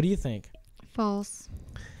Christy, what do you think? False.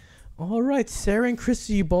 All right. Sarah and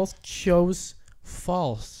Christy, you both chose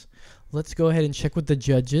false. Let's go ahead and check with the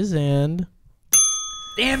judges. And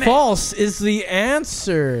damn it, false is the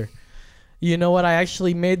answer. You know what? I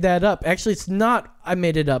actually made that up. Actually, it's not. I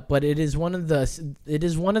made it up, but it is one of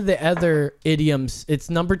the other idioms.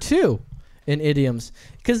 It's number 2 in idioms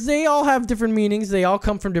because they all have different meanings. They all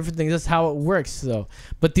come from different things. That's how it works, though.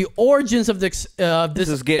 But the origins of this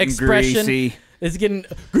is getting expression greasy. Is getting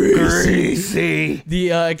greasy.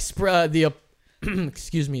 The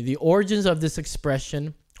excuse me. The origins of this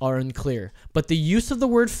expression are unclear, but the use of the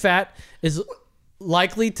word fat is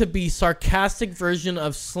likely to be sarcastic version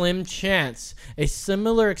of slim chance. A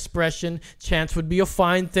similar expression, chance would be a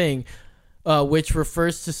fine thing, which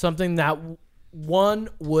refers to something that one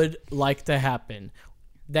would like to happen.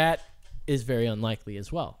 That is very unlikely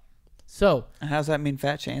as well. So, how does that mean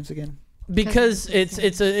fat chance again? Because it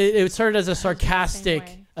started as a sarcastic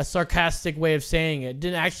way of saying it. It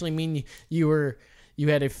didn't actually mean you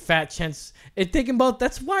had a fat chance. Thinking about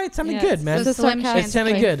that's why it sounded good, man. So slim chance it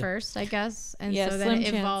sounded good first, I guess, and so then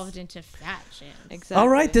it evolved into fat chance. Exactly. All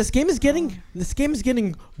right, this game is getting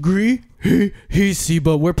greasy,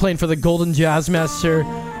 but we're playing for the Golden Jazz Master.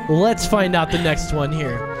 Let's find out the next one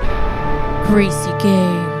here. Greasy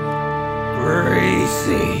game.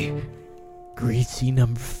 Greasy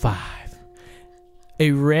number 5.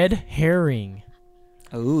 A red herring.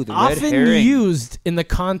 Ooh, the often red herring. used in the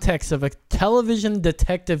context of a television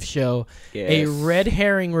detective show. Yes. A red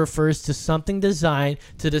herring refers to something designed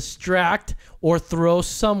to distract or throw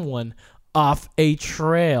someone off a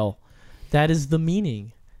trail. That is the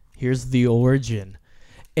meaning. Here's the origin.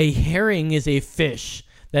 A herring is a fish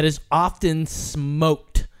that is often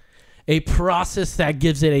smoked, a process that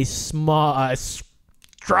gives it a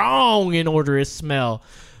strong and odorous smell.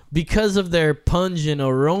 Because of their pungent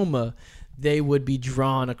aroma, they would be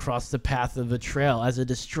drawn across the path of a trail as a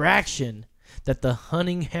distraction that the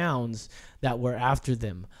hunting hounds that were after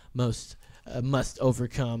them must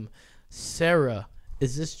overcome. Sarah,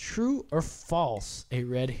 is this true or false? A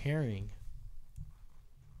red herring.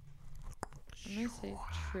 I'm going to say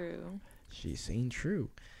true. She's saying true.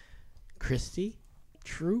 Christy,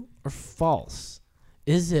 true or false?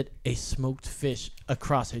 Is it a smoked fish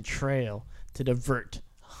across a trail to divert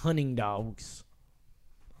hunting dogs?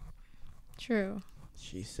 True.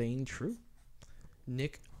 She's saying true.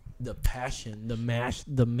 Nick, the Passion,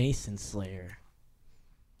 the Mason Slayer.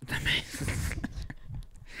 The Mason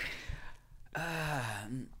Slayer.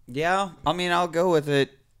 Yeah, I mean, I'll go with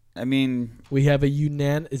it. I mean, we have a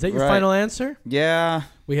Is that your final answer? Yeah.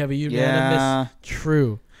 We have a unanimous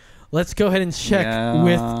true. Let's go ahead and check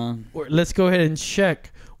let's go ahead and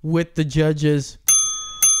check with the judges.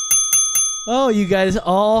 Oh, you guys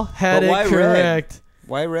all had it correct. Red?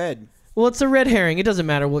 Why red? Well, it's a red herring. It doesn't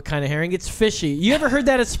matter what kind of herring. It's fishy. You ever heard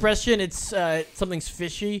that expression? It's something's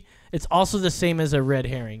fishy. It's also the same as a red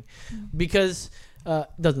herring, because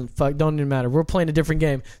don't even matter. We're playing a different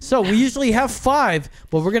game. So we usually have 5,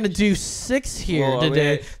 but we're gonna do 6 here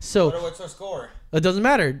today. So what's our score? It doesn't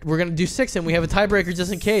matter. We're gonna do 6, and we have a tiebreaker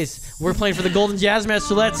just in case. We're playing for the Golden Jazz Master.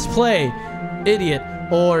 So let's play Idiot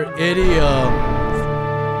or Idiom.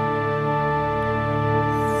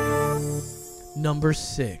 Number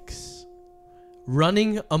 6.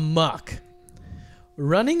 Running amok.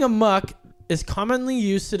 Running amok is commonly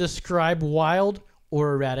used to describe wild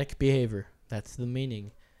or erratic behavior. That's the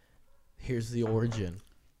meaning. Here's the origin.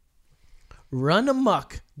 Run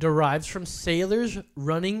amok derives from sailors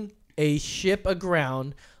running a ship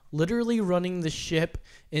aground, literally running the ship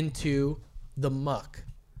into the muck.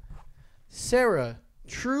 Sarah,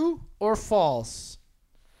 true or false?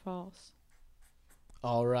 False.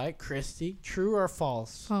 All right, Christy, true or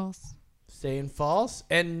false? False. Saying false.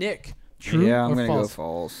 And Nick, true Yeah, I'm or going to go false?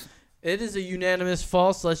 false. It is a unanimous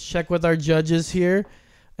false. Let's check with our judges here.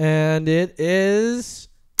 And it is...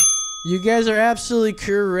 You guys are absolutely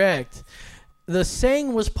correct. The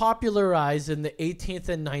saying was popularized in the 18th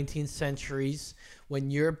and 19th centuries when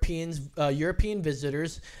European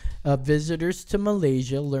visitors to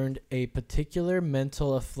Malaysia learned a particular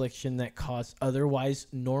mental affliction that caused otherwise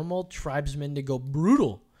normal tribesmen to go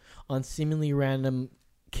brutal on seemingly random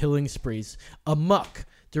killing sprees. Amok,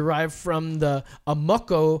 derived from the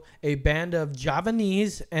Amoko, a band of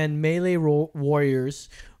Javanese and Malay warriors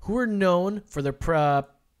who were known for their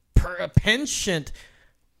penchant.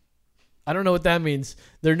 I don't know what that means.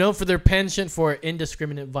 They're known for their penchant for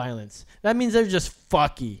indiscriminate violence. That means they're just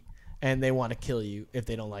fucky and they want to kill you if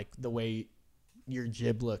they don't like the way your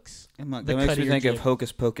jib looks. That The makes cut me of your think of jib.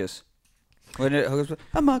 Hocus Pocus. Wasn't it Hocus Pocus?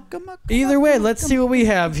 Amok. Either way, let's see what we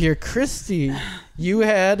have here. Christy, you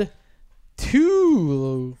had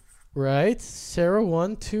 2, right? Sarah,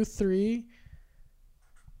 1, 2, 3,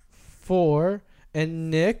 4.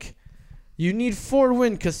 And Nick, you need 4 to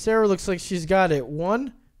win because Sarah looks like she's got it.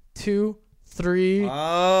 1, 2, 3. Oh,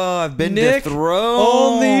 I've been Nick dethroned.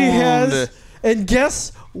 only has... And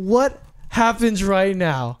guess what happens right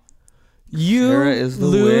now? You Sarah is the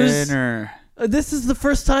lose. winner. This is the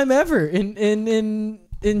first time ever in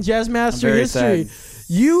Jazz Master I'm very history.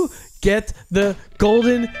 sad. You get the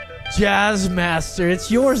golden Jazz Master.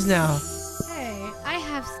 It's yours now. Hey, I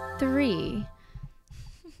have 3.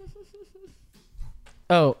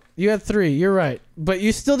 Oh, you had 3. You're right, but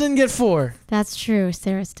you still didn't get 4. That's true.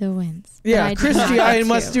 Sarah still wins. But Yeah, I did Christy, not I get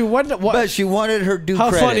must 2. do what? But she wanted her due How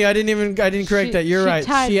credit. funny! I didn't correct that. You're right.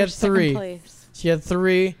 Tied She for had second 3. place. She had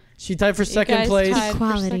 3. She tied for You second guys place. tied for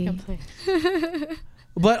Equality. second place.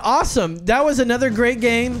 But awesome. That was another great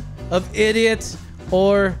game of Idiot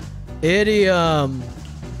or Idiom.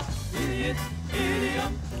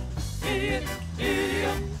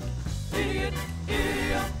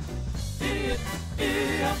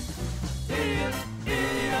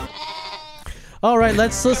 All right,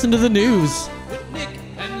 let's listen to the news. With Nick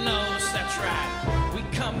and Los, that's right. We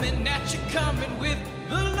coming at you, coming with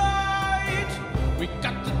the light. We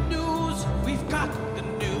got the news, we've got the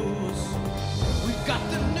news. We've got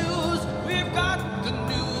the news, we've got the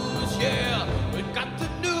news, yeah. We've got the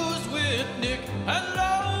news with Nick and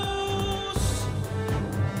Los.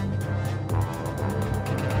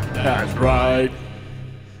 That's right.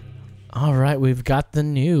 All right, we've got the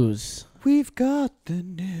news. We've got the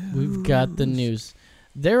news. We've got the news.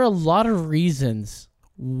 There are a lot of reasons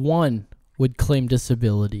one would claim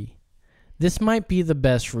disability. This might be the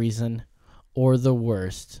best reason or the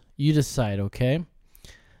worst. You decide, okay?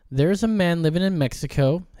 There's a man living in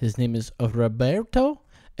Mexico. His name is Roberto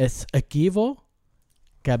Esquivo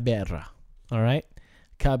Cabrera. All right?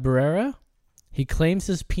 Cabrera, he claims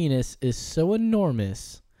his penis is so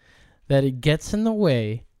enormous that it gets in the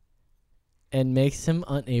way and makes him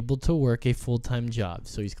unable to work a full-time job.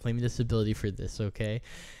 So he's claiming disability for this, okay?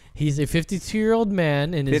 He's a 52-year-old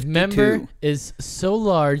man, and his 52. member is so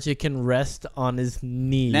large it can rest on his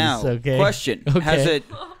knees, Now, okay? question. Okay.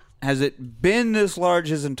 Has it been this large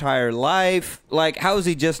his entire life? Like, how is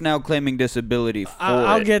he just now claiming disability for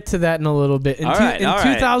I'll it? get to that in a little bit. In, All right, in all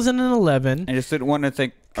right. 2011, I just didn't want to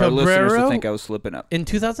think our listeners to Cabrero- think I was slipping up. in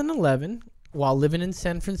 2011, while living in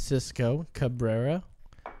San Francisco, Cabrera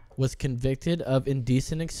was convicted of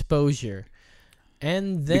indecent exposure.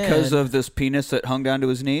 And then Because of this penis that hung down to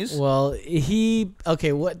his knees? Well,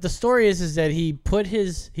 what the story is that he put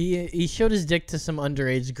he showed his dick to some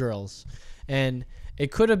underage girls, and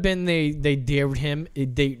it could have been they dared him.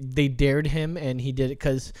 They dared him, and he did it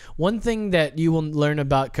because one thing that you will learn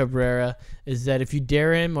about Cabrera is that if you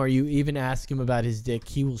dare him or you even ask him about his dick,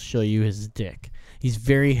 he will show you his dick. He's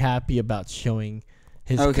very happy about showing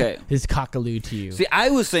his his cockaloo to you. See,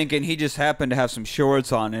 I was thinking he just happened to have some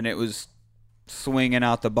shorts on and it was swinging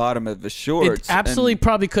out the bottom of his shorts. It absolutely and-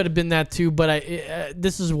 probably could have been that too, but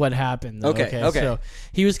this is what happened. Though, Okay. So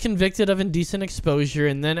he was convicted of indecent exposure,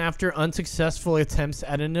 and then after unsuccessful attempts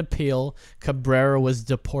at an appeal, Cabrera was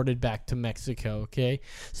deported back to Mexico. Okay,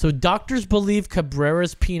 so doctors believe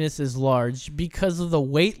Cabrera's penis is large because of the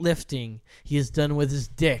weightlifting he has done with his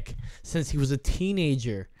dick since he was a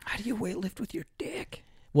teenager. How do you weightlift with your dick?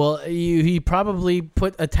 Well, he probably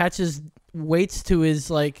attaches weights to his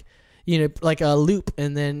like a loop,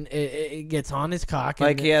 and then it gets on his cock.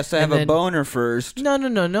 Like he has to have a boner first. No.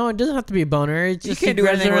 It doesn't have to be a boner. It's You just can't he do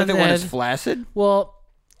grabs anything around with it the when it's head. flaccid. Well,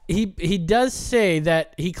 he does say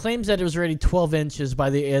that he claims that it was already 12 inches by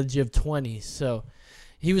the age of 20. So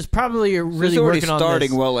he was probably really He's already working on starting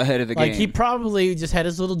this. well ahead of the Like game. he probably just had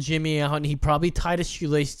his little Jimmy out, and he probably tied a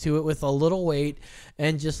shoelace to it with a little weight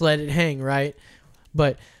and just let it hang, right?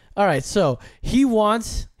 But all right, so he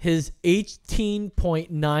wants his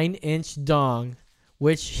 18.9-inch dong,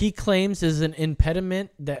 which he claims is an impediment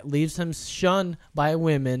that leaves him shunned by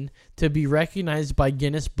women, to be recognized by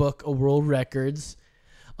Guinness Book of World Records.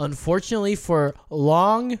 Unfortunately for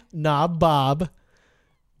Long Knob Bob,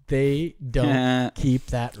 they don't keep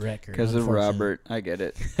that record. Because of unfortunately. Robert. I get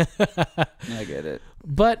it. I get it.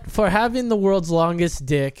 But for having the world's longest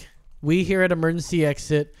dick, we here at Emergency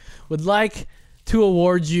Exit would like to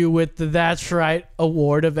award you with the That's Right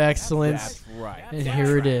Award of Excellence. That's right. And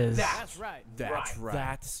here it is. That's right. That's right.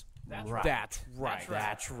 That's right. That's right.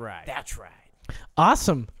 That's right. That's right.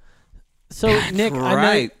 Awesome. So, Nick, I know.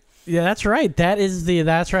 right. Yeah, that's right. That is the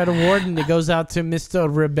That's Right Award, and it goes out to Mr.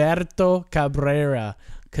 Roberto Cabrera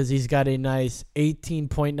because he's got a nice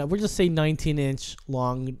 18.9, we'll just say 19-inch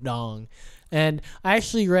long dong. And I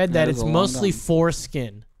actually read that That is it's a long mostly dong.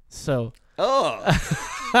 foreskin, so Oh.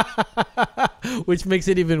 which makes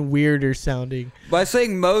it even weirder sounding. By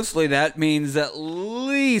saying mostly, that means at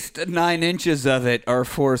least 9 inches of it are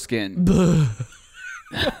foreskin.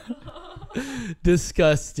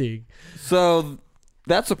 Disgusting. So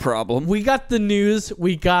that's a problem. We got the news.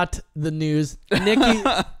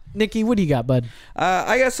 Nikki, what do you got, bud?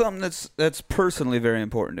 I got something that's personally very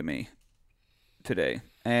important to me today,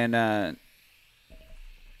 and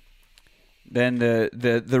then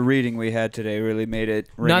the reading we had today really made it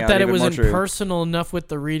ring Not out that it even more wasn't true. personal enough with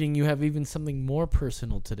the reading. You have even something more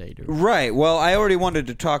personal today, dude. Right. Well, I already wanted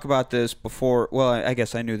to talk about this before. Well, I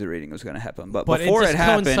guess I knew the reading was going to happen, but before it just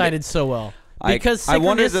happened, coincided so well. Because I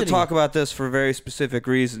wanted to synchronicity. talk about this for very specific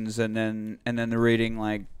reasons, and then the reading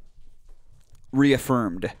like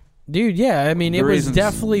reaffirmed. Dude, yeah, I mean, The it was reasons-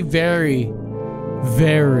 definitely very,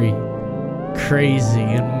 very crazy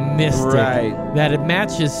and mystic Right. that it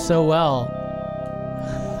matches so well.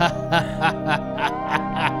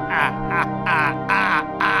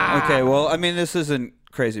 Okay. Well, I mean, this isn't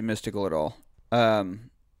crazy mystical at all.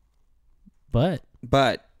 But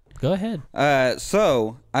But go ahead.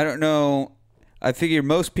 so I don't know. I figure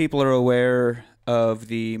most people are aware of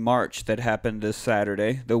the march that happened this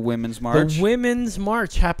Saturday, the Women's March. The Women's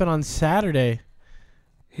March happened on Saturday.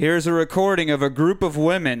 Here's a recording of a group of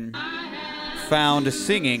women found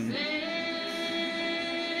singing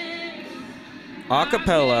a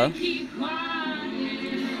cappella.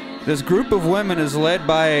 This group of women is led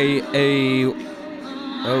by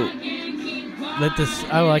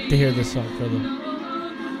I like to hear this song for them.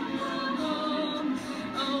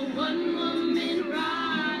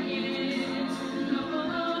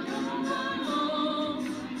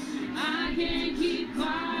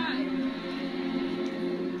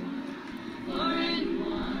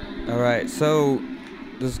 All right, so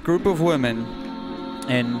this group of women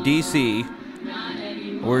in D.C.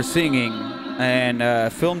 were singing,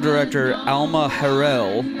 and film director Alma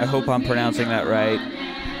Harrell, I hope I'm pronouncing that right,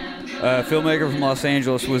 a filmmaker from Los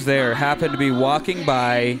Angeles, was there, happened to be walking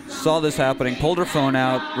by, saw this happening, pulled her phone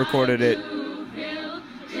out, recorded it,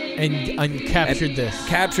 And captured this.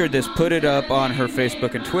 captured this, put it up on her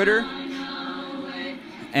Facebook and Twitter,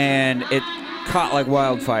 and it caught like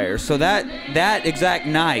wildfire. So that exact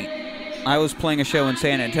night, I was playing a show in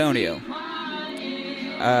San Antonio,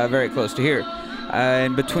 very close to here.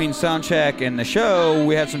 In between soundcheck and the show,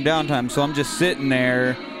 we had some downtime, so I'm just sitting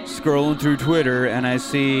there scrolling through Twitter, and I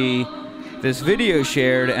see this video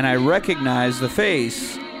shared, and I recognize the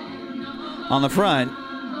face on the front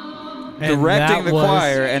directing the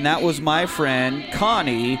choir, and that was my friend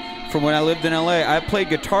Connie from when I lived in LA. I played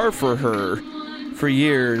guitar for her for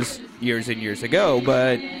years and years ago,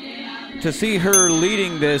 but to see her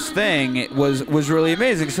leading this thing, it was really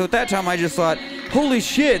amazing. So at that time, I just thought, holy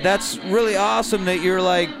shit, that's really awesome that you're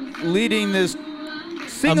like leading this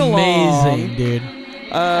sing-along. Amazing, dude.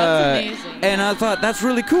 That's amazing. And I thought, that's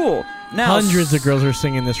really cool. Now, Hundreds of girls are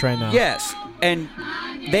singing this right now. Yes, and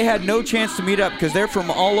they had no chance to meet up because they're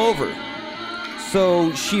from all over.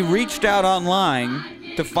 So she reached out online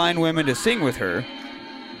to find women to sing with her.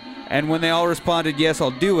 And when they all responded, yes,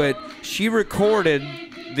 I'll do it, she recorded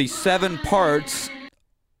the 7 parts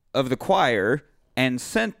of the choir and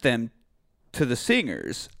sent them to the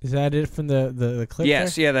singers. Is that it from the clip?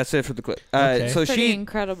 Yes, there? yeah, that's it for the clip. Okay. So Pretty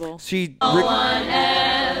incredible.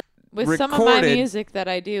 With some of my music that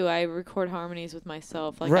I do, I record harmonies with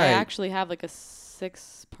myself. Like Right. I actually have like a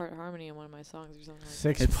 6-part harmony in one of my songs or something. Like that.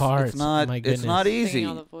 Six parts. It's not. My It's goodness. not Singing easy.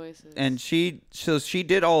 all the voices. And she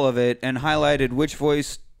did all of it and highlighted which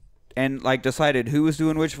voice and like decided who was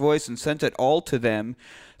doing which voice and sent it all to them.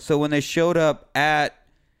 So when they showed up at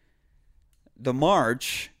the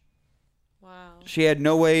march, Wow. she had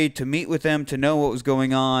no way to meet with them to know what was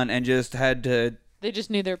going on and just had to They just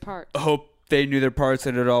knew their part. hope they knew their parts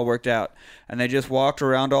and it all worked out. And they just walked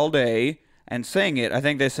around all day and sang it. I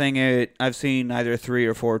think they sang it, I've seen either 3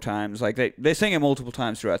 or 4 times. Like they sang it multiple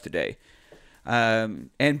times throughout the day.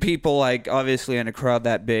 And people, like, obviously in a crowd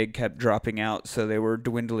that big kept dropping out, so they were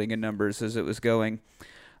dwindling in numbers as it was going.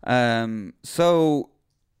 So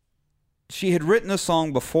she had written the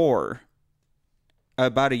song before,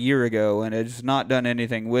 about a year ago, and has not done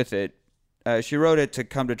anything with it. She wrote it to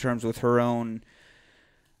come to terms with her own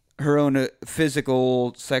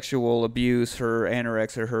physical, sexual abuse, her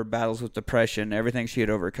anorexia, her battles with depression, everything she had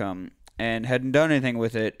overcome, and hadn't done anything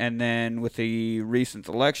with it. And then with the recent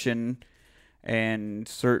election and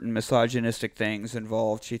certain misogynistic things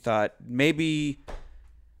involved, she thought, maybe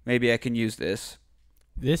I can use this.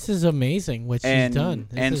 This is amazing what she's done.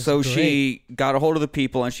 And This so is great. she got a hold of the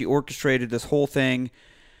people and she orchestrated this whole thing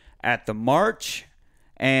at the march.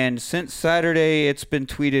 And since Saturday, it's been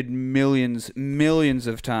tweeted millions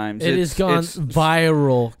of times. It has gone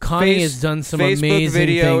viral. Connie has done some Facebook amazing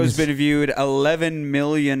video things. has been viewed 11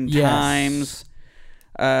 million Yes.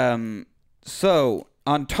 times. So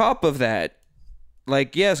on top of that,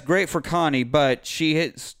 like, yes, great for Connie, but she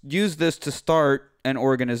has used this to start an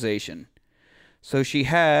organization. So she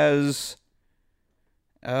has,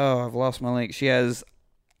 I've lost my link. She has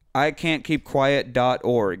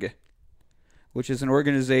iCan'tKeepQuiet.org, which is an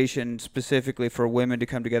organization specifically for women to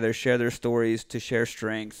come together, share their stories, to share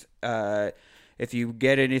strength. If you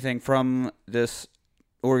get anything from this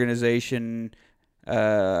organization,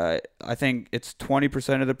 I think it's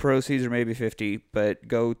 20% of the proceeds or maybe 50, but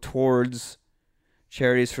go towards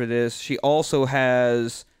charities for this. She also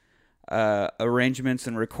has arrangements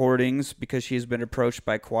and recordings because she's been approached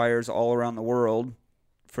by choirs all around the world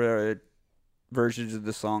for versions of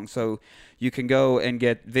the song. So you can go and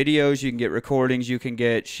get videos, you can get recordings, you can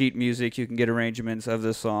get sheet music, you can get arrangements of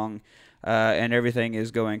the song, and everything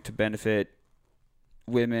is going to benefit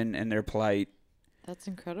women and their plight. That's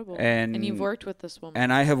incredible. And you've worked with this woman.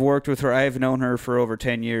 And I have worked with her. I have known her for over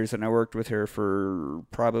 10 years, and I worked with her for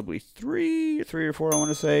probably three or four, I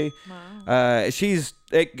want to say. Wow. It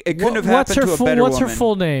couldn't have happened to a better What's woman. her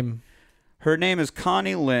full name? Her name is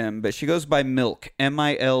Connie Lim, but she goes by Milk,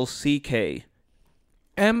 M-I-L-C-K.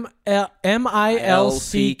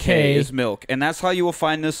 M-I-L-C-K. is Milk, and that's how you will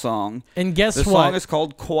find this song. And guess The what? song is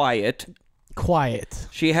called Quiet. Quiet.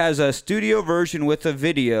 She has a studio version with a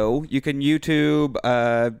video. You can YouTube,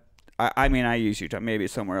 I mean, I use YouTube, maybe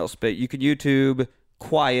it's somewhere else, but you can YouTube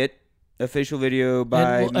Quiet, official video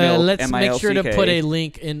by And, Milk, let's make sure to M-I-L-C-K, put a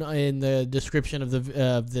link in the description of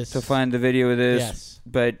this. to find the video of this. Yes.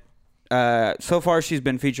 But so far she's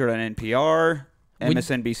been featured on NPR,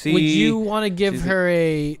 MSNBC. Would you want to give She's- her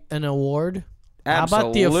an award?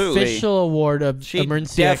 Absolutely. How about the official award of She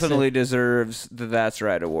emergency definitely exit? deserves the That's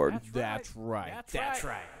Right award. That's right. That's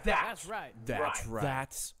right. That's right. That's right.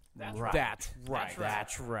 That's right. That's right.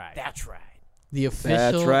 That's right. That's right. The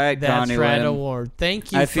official right, Connie Lim. award.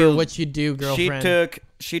 Thank you I for feel what you do, girlfriend.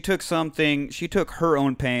 She took her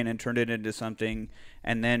own pain and turned it into something,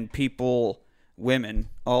 and then women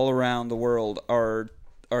all around the world are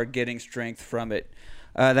getting strength from it.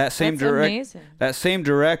 That same amazing. That same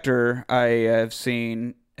director I have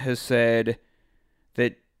seen has said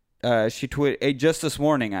that she tweeted just this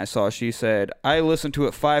morning. She said, "I listened to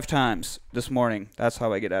it 5 times this morning. That's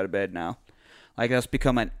how I get out of bed now. Like, that's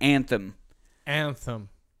become an anthem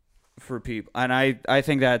for people." And I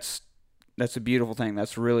think that's a beautiful thing.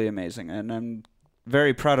 That's really amazing, and I'm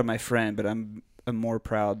very proud of my friend. But I'm more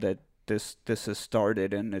proud that this has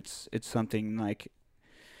started, and it's something like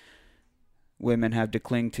women have to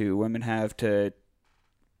cling to. Women have to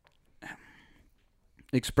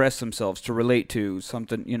express themselves, to relate to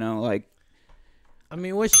something, like. I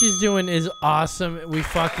mean, what she's doing is awesome. We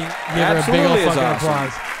fucking give her a big Absolutely old is fucking awesome.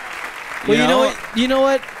 applause. Well, you know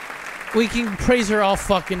what? We can praise her all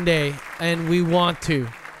fucking day, and we want to.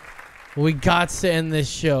 We got to end this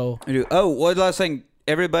show. I do. Oh, one last thing.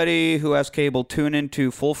 Everybody who has cable, tune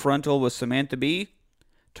into Full Frontal with Samantha Bee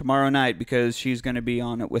tomorrow night, because she's going to be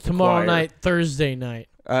on it with Tomorrow the choir. night, Thursday night.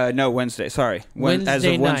 No, Wednesday. Sorry. As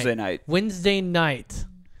of Wednesday night. Wednesday night.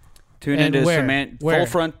 Tune And into where? Samantha. Where? Full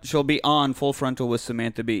front. She'll be on Full Frontal with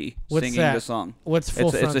Samantha Bee What's singing that? the song. What's Full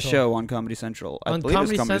It's Frontal? a show on Comedy Central. I On believe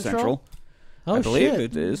Comedy it's Comedy Central? Oh, I believe shit.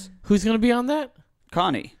 it is. Who's going to be on that?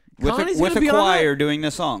 Connie. Connie's With gonna a be on choir doing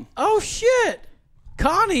the song. Oh, shit.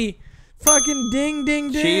 Connie. Fucking ding,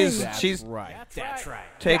 ding, ding. She's right. That's right.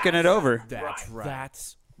 taking it over. That's right.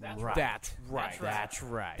 That's right. That's right. That's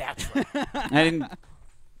right. That's right. And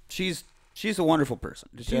she's a wonderful person.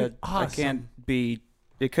 Dude, I can't be.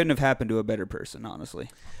 It couldn't have happened to a better person, honestly.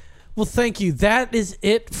 Well, thank you. That is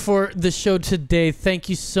it for the show today. Thank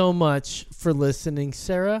you so much for listening.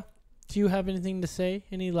 Sarah, do you have anything to say?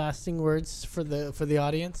 Any lasting words for the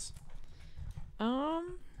audience?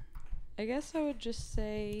 I guess I would just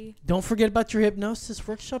say Don't forget about your hypnosis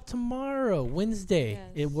workshop tomorrow, Wednesday.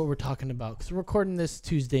 Yes. What we're talking about, because we're recording this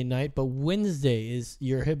Tuesday night, but Wednesday is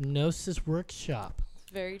your hypnosis workshop.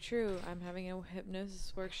 it's very true. I'm having a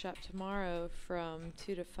hypnosis workshop tomorrow from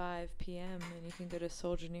 2 to 5 p.m. and you can go to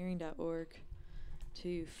souljourneering.org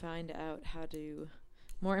to find out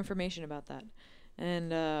more information about that.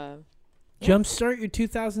 And Jumpstart your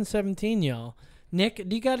 2017, y'all. Nick,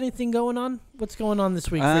 do you got anything going on? What's going on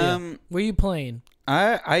this week for you? Where are you playing?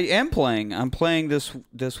 I am playing. I'm playing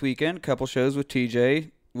this weekend. A couple shows with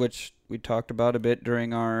TJ, which we talked about a bit during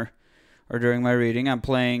my reading. I'm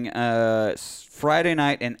playing Friday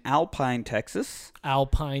night in Alpine, Texas.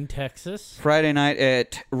 Alpine, Texas. Friday night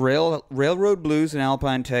at Railroad Blues in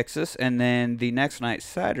Alpine, Texas, and then the next night,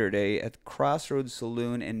 Saturday, at Crossroads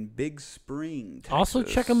Saloon in Big Spring, Texas. Also,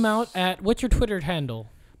 check them out at, what's your Twitter handle?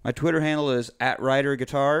 My Twitter handle is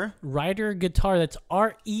 @RiderGuitar. Rider Guitar. That's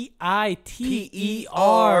REITER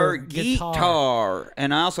Guitar.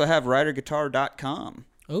 And I also have RiderGuitar.com.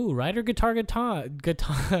 Oh, Rider Guitar.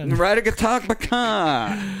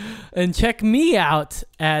 RiderGuitar.com. And check me out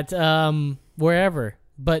at wherever.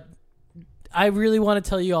 But I really want to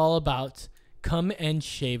tell you all about Come and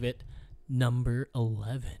Shave It number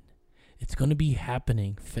 11. It's going to be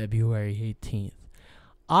happening February 18th.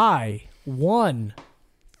 I won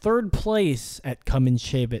 3rd place at Come and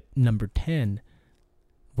Shave It number 10,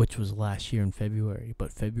 which was last year in February,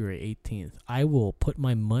 but February 18th. I will put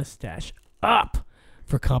my mustache up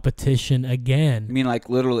for competition again. You mean like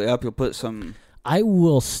literally up? You'll put some I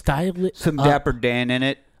will style it up, Dapper Dan in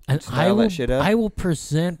it and style that shit up? I will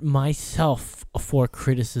present myself for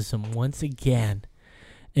criticism once again.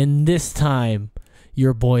 And this time,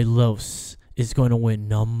 your boy Los is going to win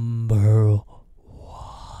number 1.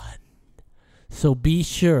 So be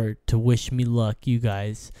sure to wish me luck, you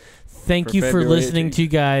guys. Thank you for listening 18th. to you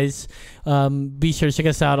guys. Be sure to check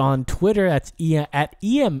us out on Twitter at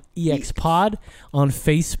EMEXPod. On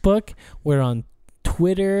Facebook. We're on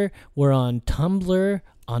Twitter. We're on Tumblr.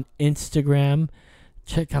 On Instagram.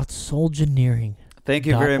 Check out Souljourneering. Thank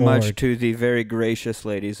you very much .org. to the very gracious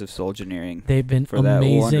ladies of Souljourneering. They've been for that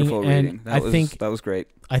amazing. wonderful And reading. I think that was great.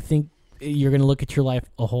 I think you're going to look at your life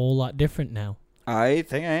a whole lot different now. I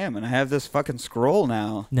think I am, and I have this fucking scroll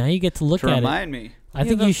now Now you get to look to at it. remind me. I You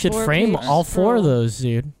think have a you should frame 4-page all 4 of scroll. those,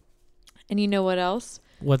 dude. And you know what else?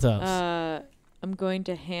 What's else? I'm going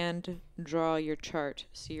to hand draw your chart,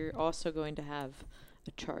 so you're also going to have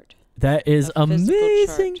a chart. That is a physical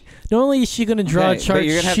amazing. chart. Not only is she going to draw a Okay, chart, but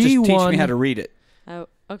you're gonna have she to teach won. me how to read it. Oh,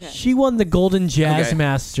 okay. She won the Golden Jazz Okay.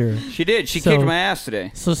 Master. She did. She So- kicked my ass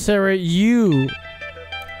today. So Sarah, you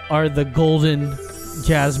are the Golden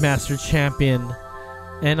Jazz Master champion,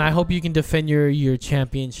 and I hope you can defend your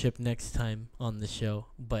championship next time on the show.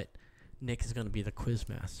 But Nick is going to be the quiz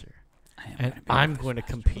master, and I'm going to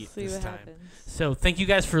compete We'll see this what time. happens. So thank you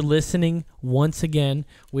guys for listening once again.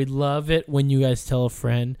 We'd love it when you guys tell a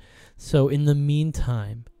friend. So in the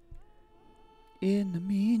meantime, In the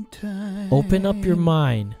meantime, open up your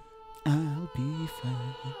mind I'll be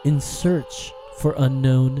fine. in search for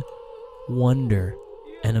unknown wonder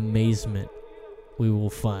and amazement. We will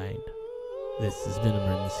find. This has been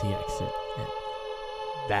Emergency Exit. And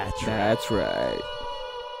that's right. That's right.